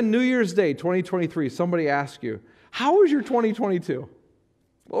 Then New Year's Day, 2023, somebody asks you, how was your 2022?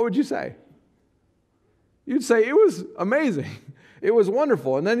 What would you say? You'd say, it was amazing. It was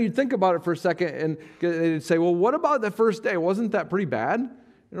wonderful. And then you'd think about it for a second and they'd say, well, what about the first day? Wasn't that pretty bad? And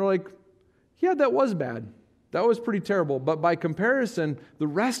you're like, yeah, that was bad. That was pretty terrible. But by comparison, the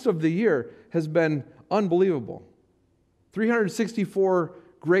rest of the year has been unbelievable. 364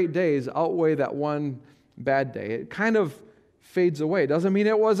 great days outweigh that one bad day. It kind of fades away. Doesn't mean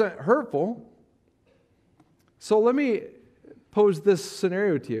it wasn't hurtful. So let me pose this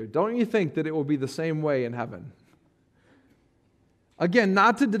scenario to you. Don't you think that it will be the same way in heaven? Again,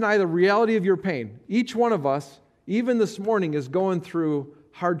 not to deny the reality of your pain. Each one of us, even this morning, is going through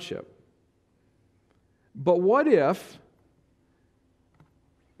hardship. But what if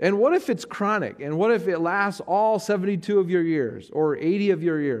it's chronic? And what if it lasts all 72 of your years, or 80 of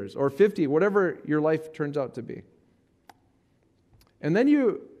your years, or 50, whatever your life turns out to be? And then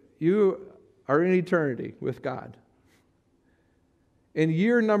you are in eternity with God. In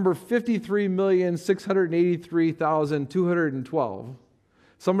year number 53,683,212,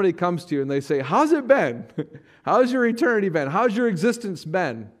 somebody comes to you and they say, how's it been? How's your eternity been? How's your existence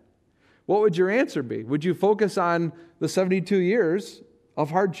been? What would your answer be? Would you focus on the 72 years of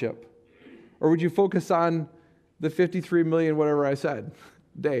hardship? Or would you focus on the 53 million, whatever I said,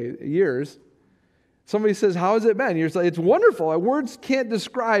 years? Somebody says, how has it been? You're like, it's wonderful. Words can't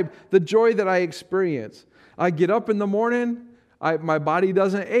describe the joy that I experience. I get up in the morning, my body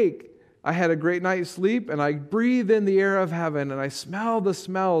doesn't ache. I had a great night's sleep, and I breathe in the air of heaven, and I smell the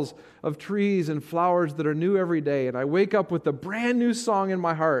smells of trees and flowers that are new every day, and I wake up with a brand new song in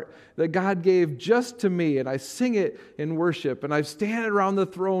my heart that God gave just to me, and I sing it in worship, and I stand around the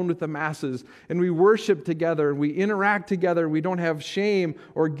throne with the masses, and we worship together, and we interact together, and we don't have shame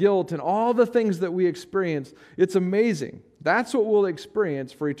or guilt, and all the things that we experience. It's amazing. That's what we'll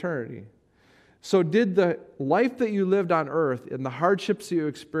experience for eternity. So did the life that you lived on earth and the hardships you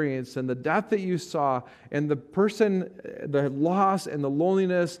experienced and the death that you saw and the loss and the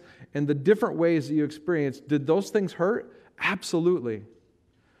loneliness and the different ways that you experienced, did those things hurt? Absolutely.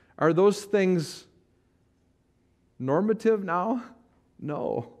 Are those things normative now?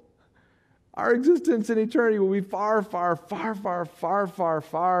 No. Our existence in eternity will be far, far, far, far, far, far,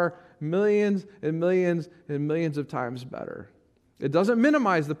 far, millions and millions and millions of times better. It doesn't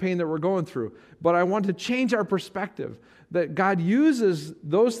minimize the pain that we're going through, but I want to change our perspective that God uses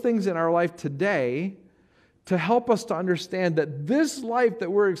those things in our life today to help us to understand that this life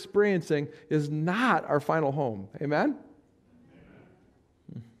that we're experiencing is not our final home. Amen?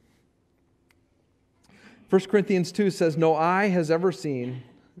 1 Corinthians 2 says, no eye has ever seen,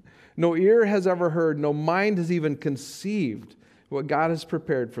 no ear has ever heard, no mind has even conceived what God has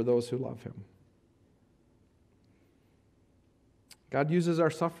prepared for those who love Him. God uses our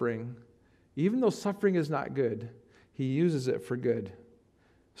suffering. Even though suffering is not good, He uses it for good.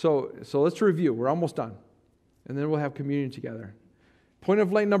 So let's review. We're almost done. And then we'll have communion together. Point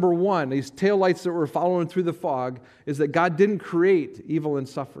of light number 1, these taillights that we're following through the fog, is that God didn't create evil and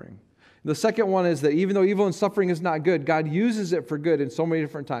suffering. The second one is that even though evil and suffering is not good, God uses it for good in so many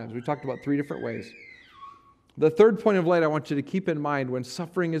different times. We talked about 3 different ways. The third point of light I want you to keep in mind when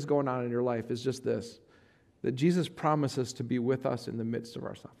suffering is going on in your life is just this, that Jesus promises to be with us in the midst of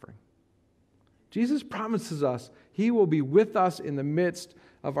our suffering. Jesus promises us He will be with us in the midst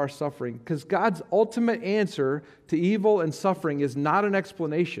of our suffering, because God's ultimate answer to evil and suffering is not an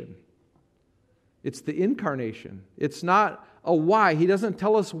explanation. It's the incarnation. It's not a why. He doesn't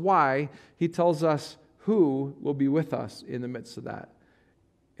tell us why. He tells us who will be with us in the midst of that.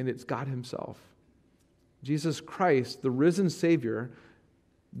 And it's God Himself. Jesus Christ, the risen Savior,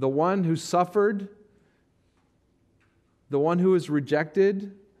 the one who suffered, the one who was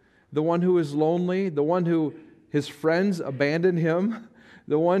rejected, the one who was lonely, the one who his friends abandoned him,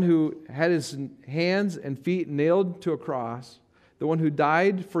 the one who had his hands and feet nailed to a cross, the one who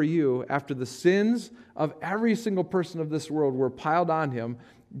died for you after the sins of every single person of this world were piled on Him,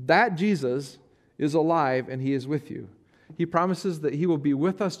 that Jesus is alive and He is with you. He promises that He will be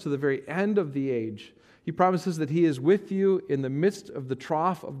with us to the very end of the age. He promises that He is with you in the midst of the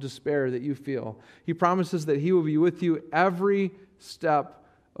trough of despair that you feel. He promises that He will be with you every step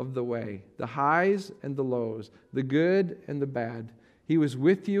of the way, the highs and the lows, the good and the bad. He was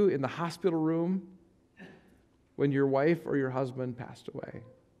with you in the hospital room when your wife or your husband passed away.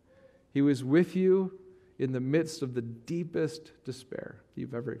 He was with you in the midst of the deepest despair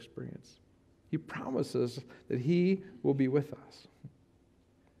you've ever experienced. He promises that He will be with us.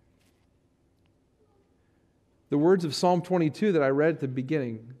 The words of Psalm 22 that I read at the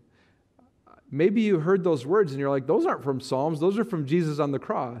beginning, maybe you heard those words and you're like, those aren't from Psalms, those are from Jesus on the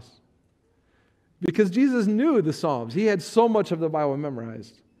cross. Because Jesus knew the Psalms. He had so much of the Bible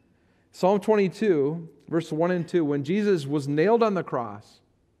memorized. Psalm 22, verse 1 and 2, when Jesus was nailed on the cross,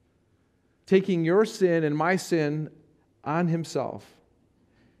 taking your sin and my sin on Himself,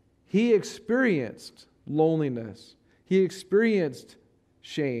 He experienced loneliness. He experienced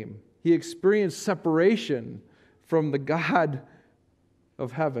shame. He experienced separation from the God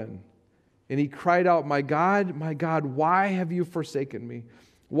of heaven. And He cried out, my God, why have you forsaken me?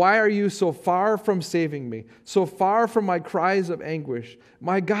 Why are you so far from saving me, so far from my cries of anguish?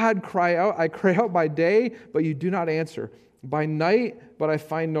 My God, I cry out by day, but you do not answer. By night, but I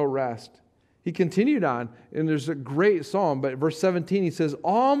find no rest. He continued on, and there's a great psalm, but verse 17, he says,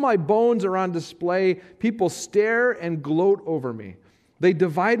 all my bones are on display. People stare and gloat over me. They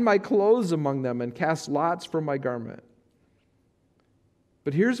divide my clothes among them and cast lots for my garment.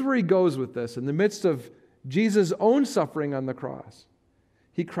 But here's where he goes with this. In the midst of Jesus' own suffering on the cross,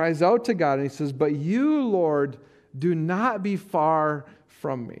 he cries out to God and he says, but you, Lord, do not be far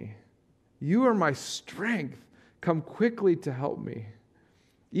from me. You are my strength. Come quickly to help me.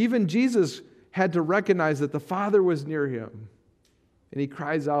 Even Jesus had to recognize that the Father was near him. And he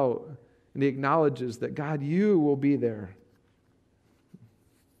cries out and he acknowledges that, God, you will be there.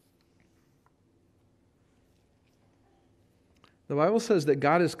 The Bible says that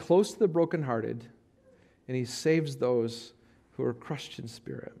God is close to the brokenhearted and He saves those who are crushed in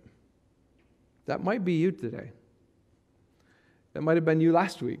spirit. That might be you today. That might have been you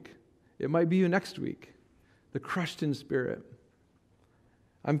last week. It might be you next week. The crushed in spirit.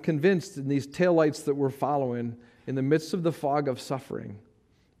 I'm convinced in these taillights that we're following, in the midst of the fog of suffering,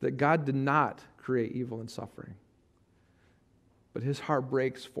 that God did not create evil and suffering. But His heart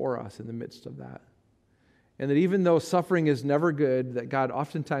breaks for us in the midst of that. And that even though suffering is never good, that God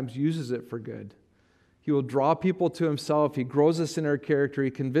oftentimes uses it for good. He will draw people to Himself. He grows us in our character.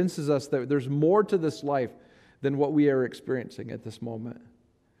 He convinces us that there's more to this life than what we are experiencing at this moment.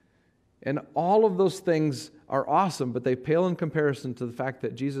 And all of those things are awesome, but they pale in comparison to the fact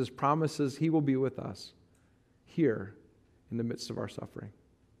that Jesus promises He will be with us here in the midst of our suffering.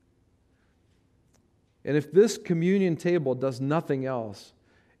 And if this communion table does nothing else,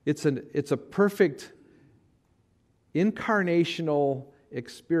 it's a perfect incarnational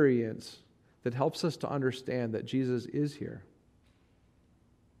experience that helps us to understand that Jesus is here,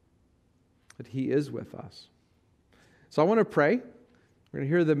 that He is with us. So I want to pray. We're going to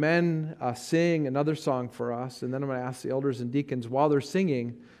hear the men sing another song for us, and then I'm going to ask the elders and deacons while they're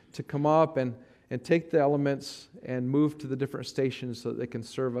singing to come up and take the elements and move to the different stations so that they can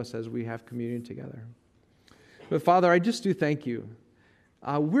serve us as we have communion together. But Father, I just do thank You.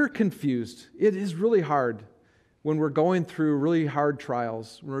 We're confused. It is really hard when we're going through really hard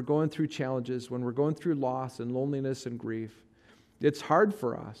trials, when we're going through challenges, when we're going through loss and loneliness and grief. It's hard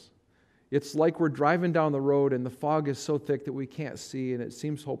for us. It's like we're driving down the road and the fog is so thick that we can't see and it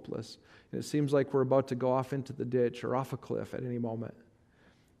seems hopeless. And it seems like we're about to go off into the ditch or off a cliff at any moment.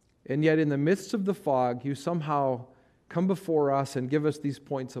 And yet in the midst of the fog, You somehow come before us and give us these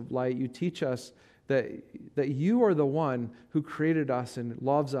points of light. You teach us that you are the one who created us and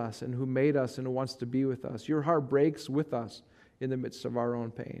loves us and who made us and who wants to be with us. Your heart breaks with us in the midst of our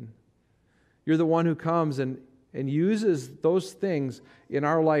own pain. You're the one who comes and uses those things in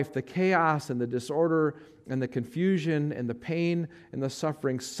our life, the chaos and the disorder and the confusion and the pain and the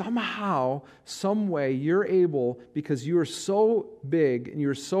suffering. Somehow, some way, you're able, because you are so big and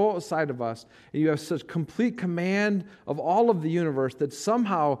you're so outside of us, and you have such complete command of all of the universe, that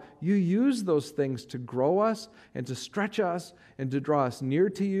somehow you use those things to grow us and to stretch us and to draw us near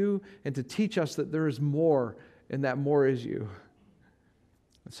to you and to teach us that there is more, and that more is you.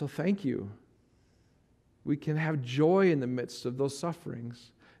 And so thank you. We can have joy in the midst of those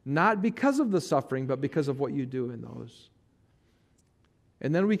sufferings, not because of the suffering, but because of what you do in those.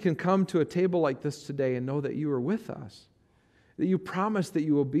 And then we can come to a table like this today and know that you are with us, that you promise that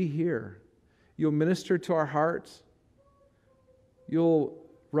you will be here. You'll minister to our hearts. You'll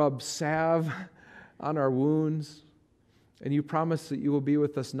rub salve on our wounds. And you promise that you will be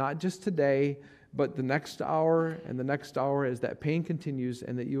with us not just today, but the next hour and the next hour as that pain continues,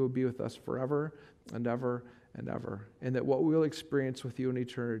 and that you will be with us forever and ever and ever. And that what we'll experience with you in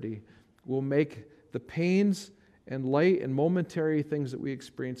eternity will make the pains and light and momentary things that we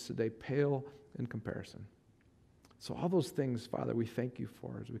experience today pale in comparison. So all those things, Father, we thank you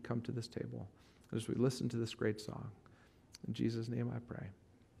for as we come to this table, as we listen to this great song. In Jesus' name I pray.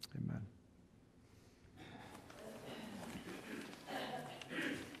 Amen.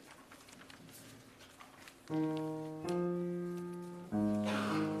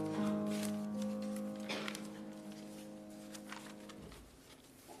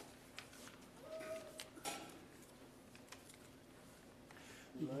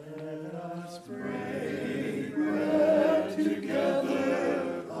 Let us break bread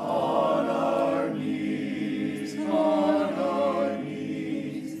together on our knees, on our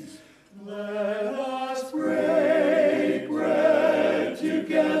knees. Let us break bread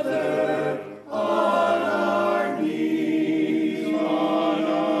together on our knees, on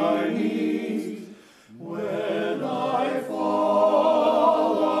our knees. When I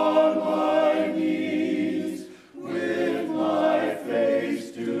fall on my knees, with my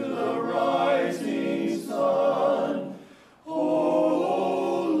face to the rising sun,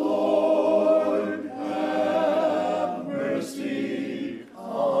 oh Lord, have mercy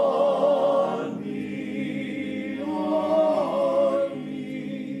on me, on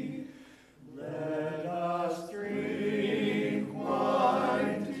me. Let us drink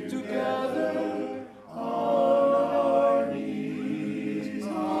wine together on our knees,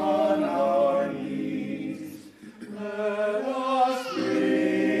 on our knees. Let us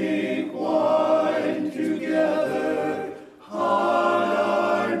drink wine together on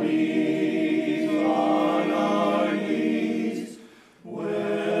our knees, on our knees.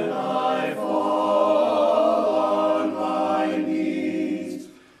 When I fall on my knees,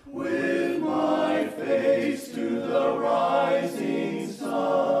 with my face to the rising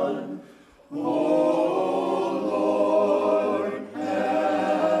sun, oh Lord,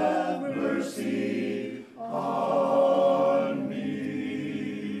 have mercy on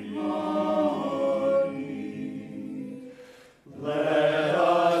me, on me. Let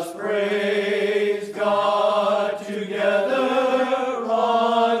us praise God together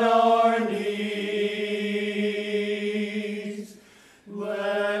on our knees.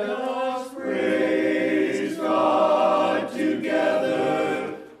 Let us praise God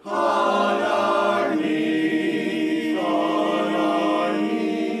together on our knees, on our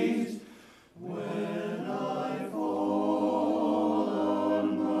knees. When I fall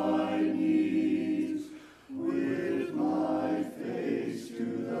on my knees, with my face to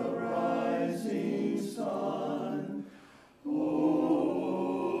the rising sun, oh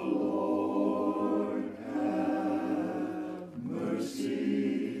Lord, have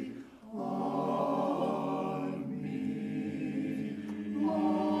mercy on me,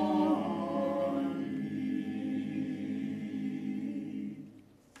 on me.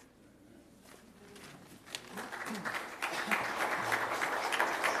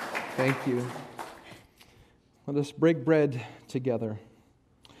 Thank you. Let us break bread together.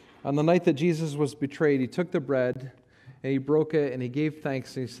 On the night that Jesus was betrayed, he took the bread and he broke it and he gave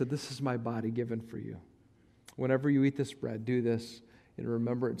thanks and he said, "This is my body given for you. Whenever you eat this bread, do this in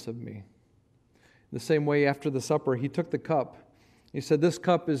remembrance of me." In the same way, after the supper, he took the cup. He said, "This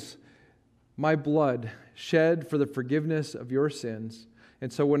cup is my blood shed for the forgiveness of your sins.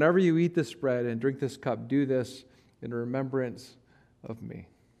 And so whenever you eat this bread and drink this cup, do this in remembrance of me."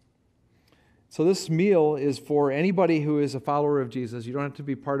 So this meal is for anybody who is a follower of Jesus. You don't have to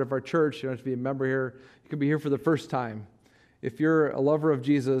be part of our church. You don't have to be a member here. You can be here for the first time. If you're a lover of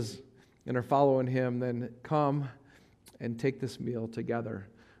Jesus and are following Him, then come and take this meal together.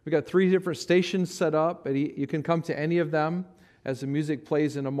 We've got 3 different stations set up, and you can come to any of them as the music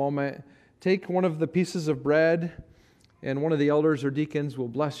plays in a moment. Take one of the pieces of bread, and one of the elders or deacons will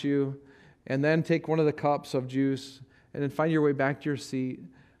bless you, and then take one of the cups of juice, and then find your way back to your seat.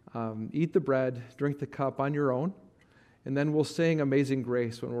 Eat the bread, drink the cup on your own, and then we'll sing Amazing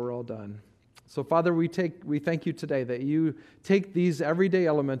Grace when we're all done. So, Father, we thank you today that you take these everyday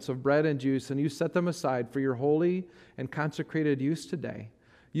elements of bread and juice and you set them aside for your holy and consecrated use today.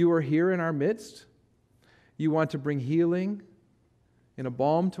 You are here in our midst. You want to bring healing and a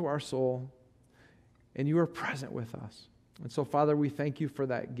balm to our soul, and you are present with us. And so, Father, we thank you for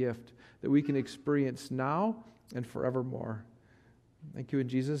that gift that we can experience now and forevermore. Thank you in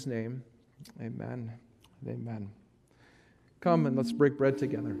Jesus' name. Amen and amen. Come and let's break bread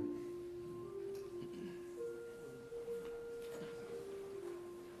together.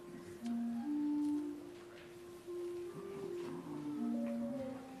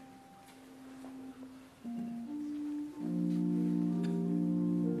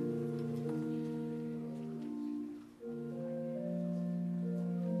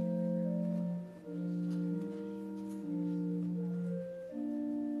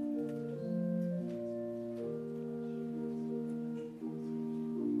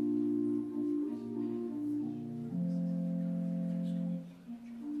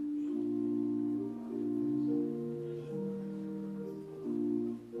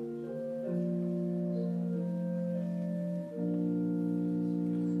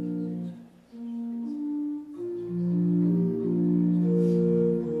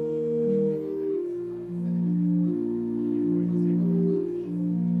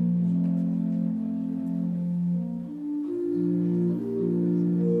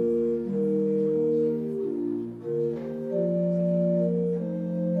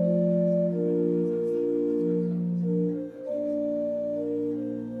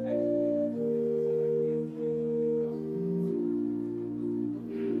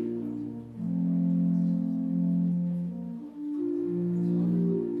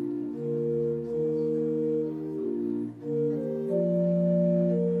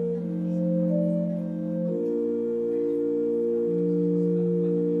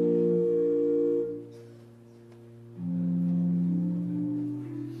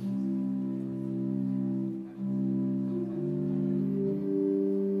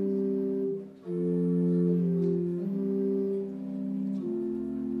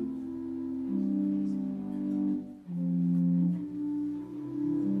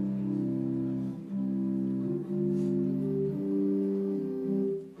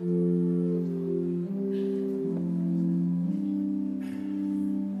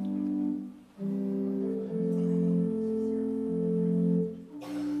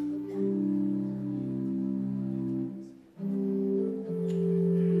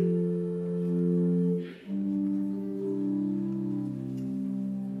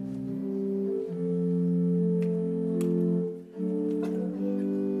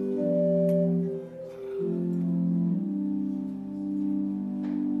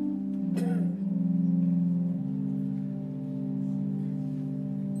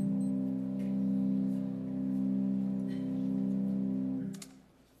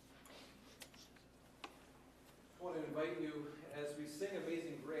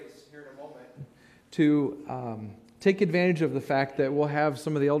 To take advantage of the fact that we'll have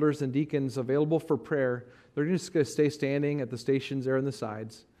some of the elders and deacons available for prayer. They're just going to stay standing at the stations there on the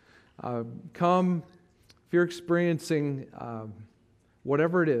sides. Come, if you're experiencing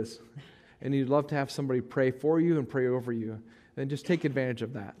whatever it is, and you'd love to have somebody pray for you and pray over you, then just take advantage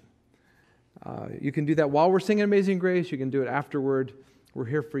of that. You can do that while we're singing Amazing Grace. You can do it afterward. We're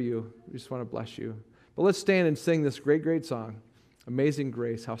here for you. We just want to bless you. But let's stand and sing this great, great song, Amazing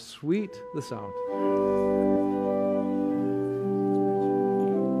Grace. How sweet the sound. Oh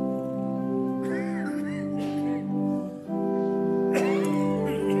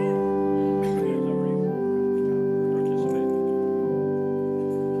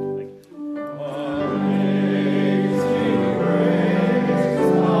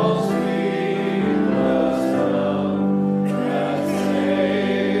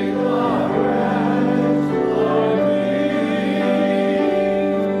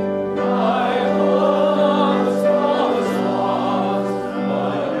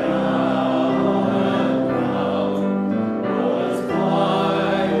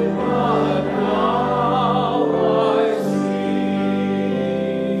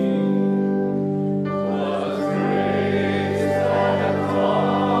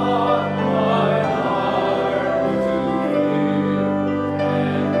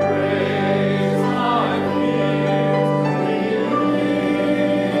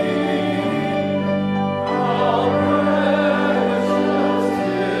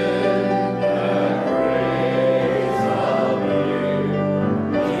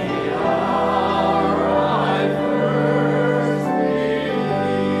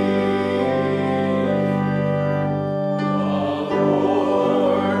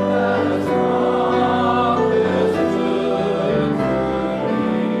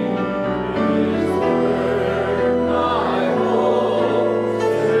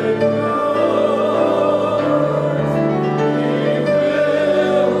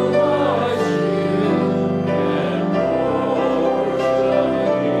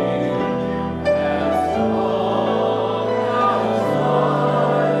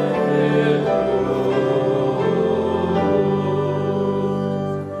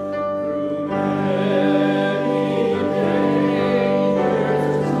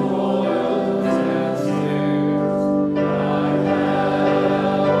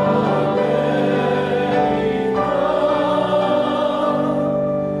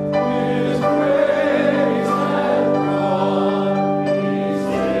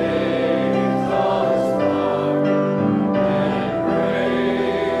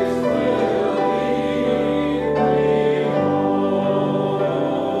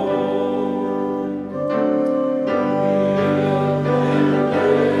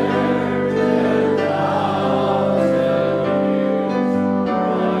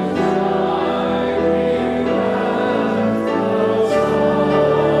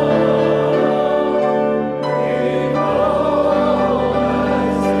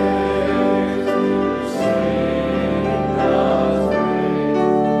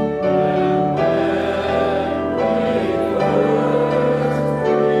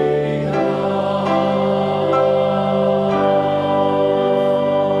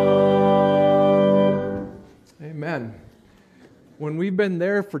when we've been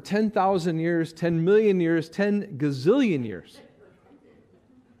there for 10,000 years, 10 million years, 10 gazillion years?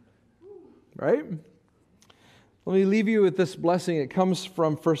 Right? Let me leave you with this blessing. It comes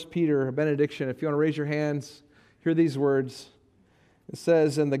from 1 Peter, a benediction. If you want to raise your hands, hear these words. It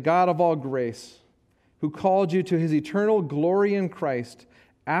says, "And the God of all grace, who called you to his eternal glory in Christ,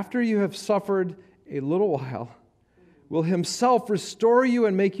 after you have suffered a little while, will himself restore you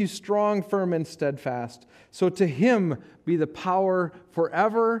and make you strong, firm, and steadfast. So to him be the power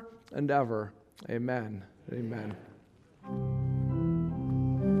forever and ever. Amen." Amen.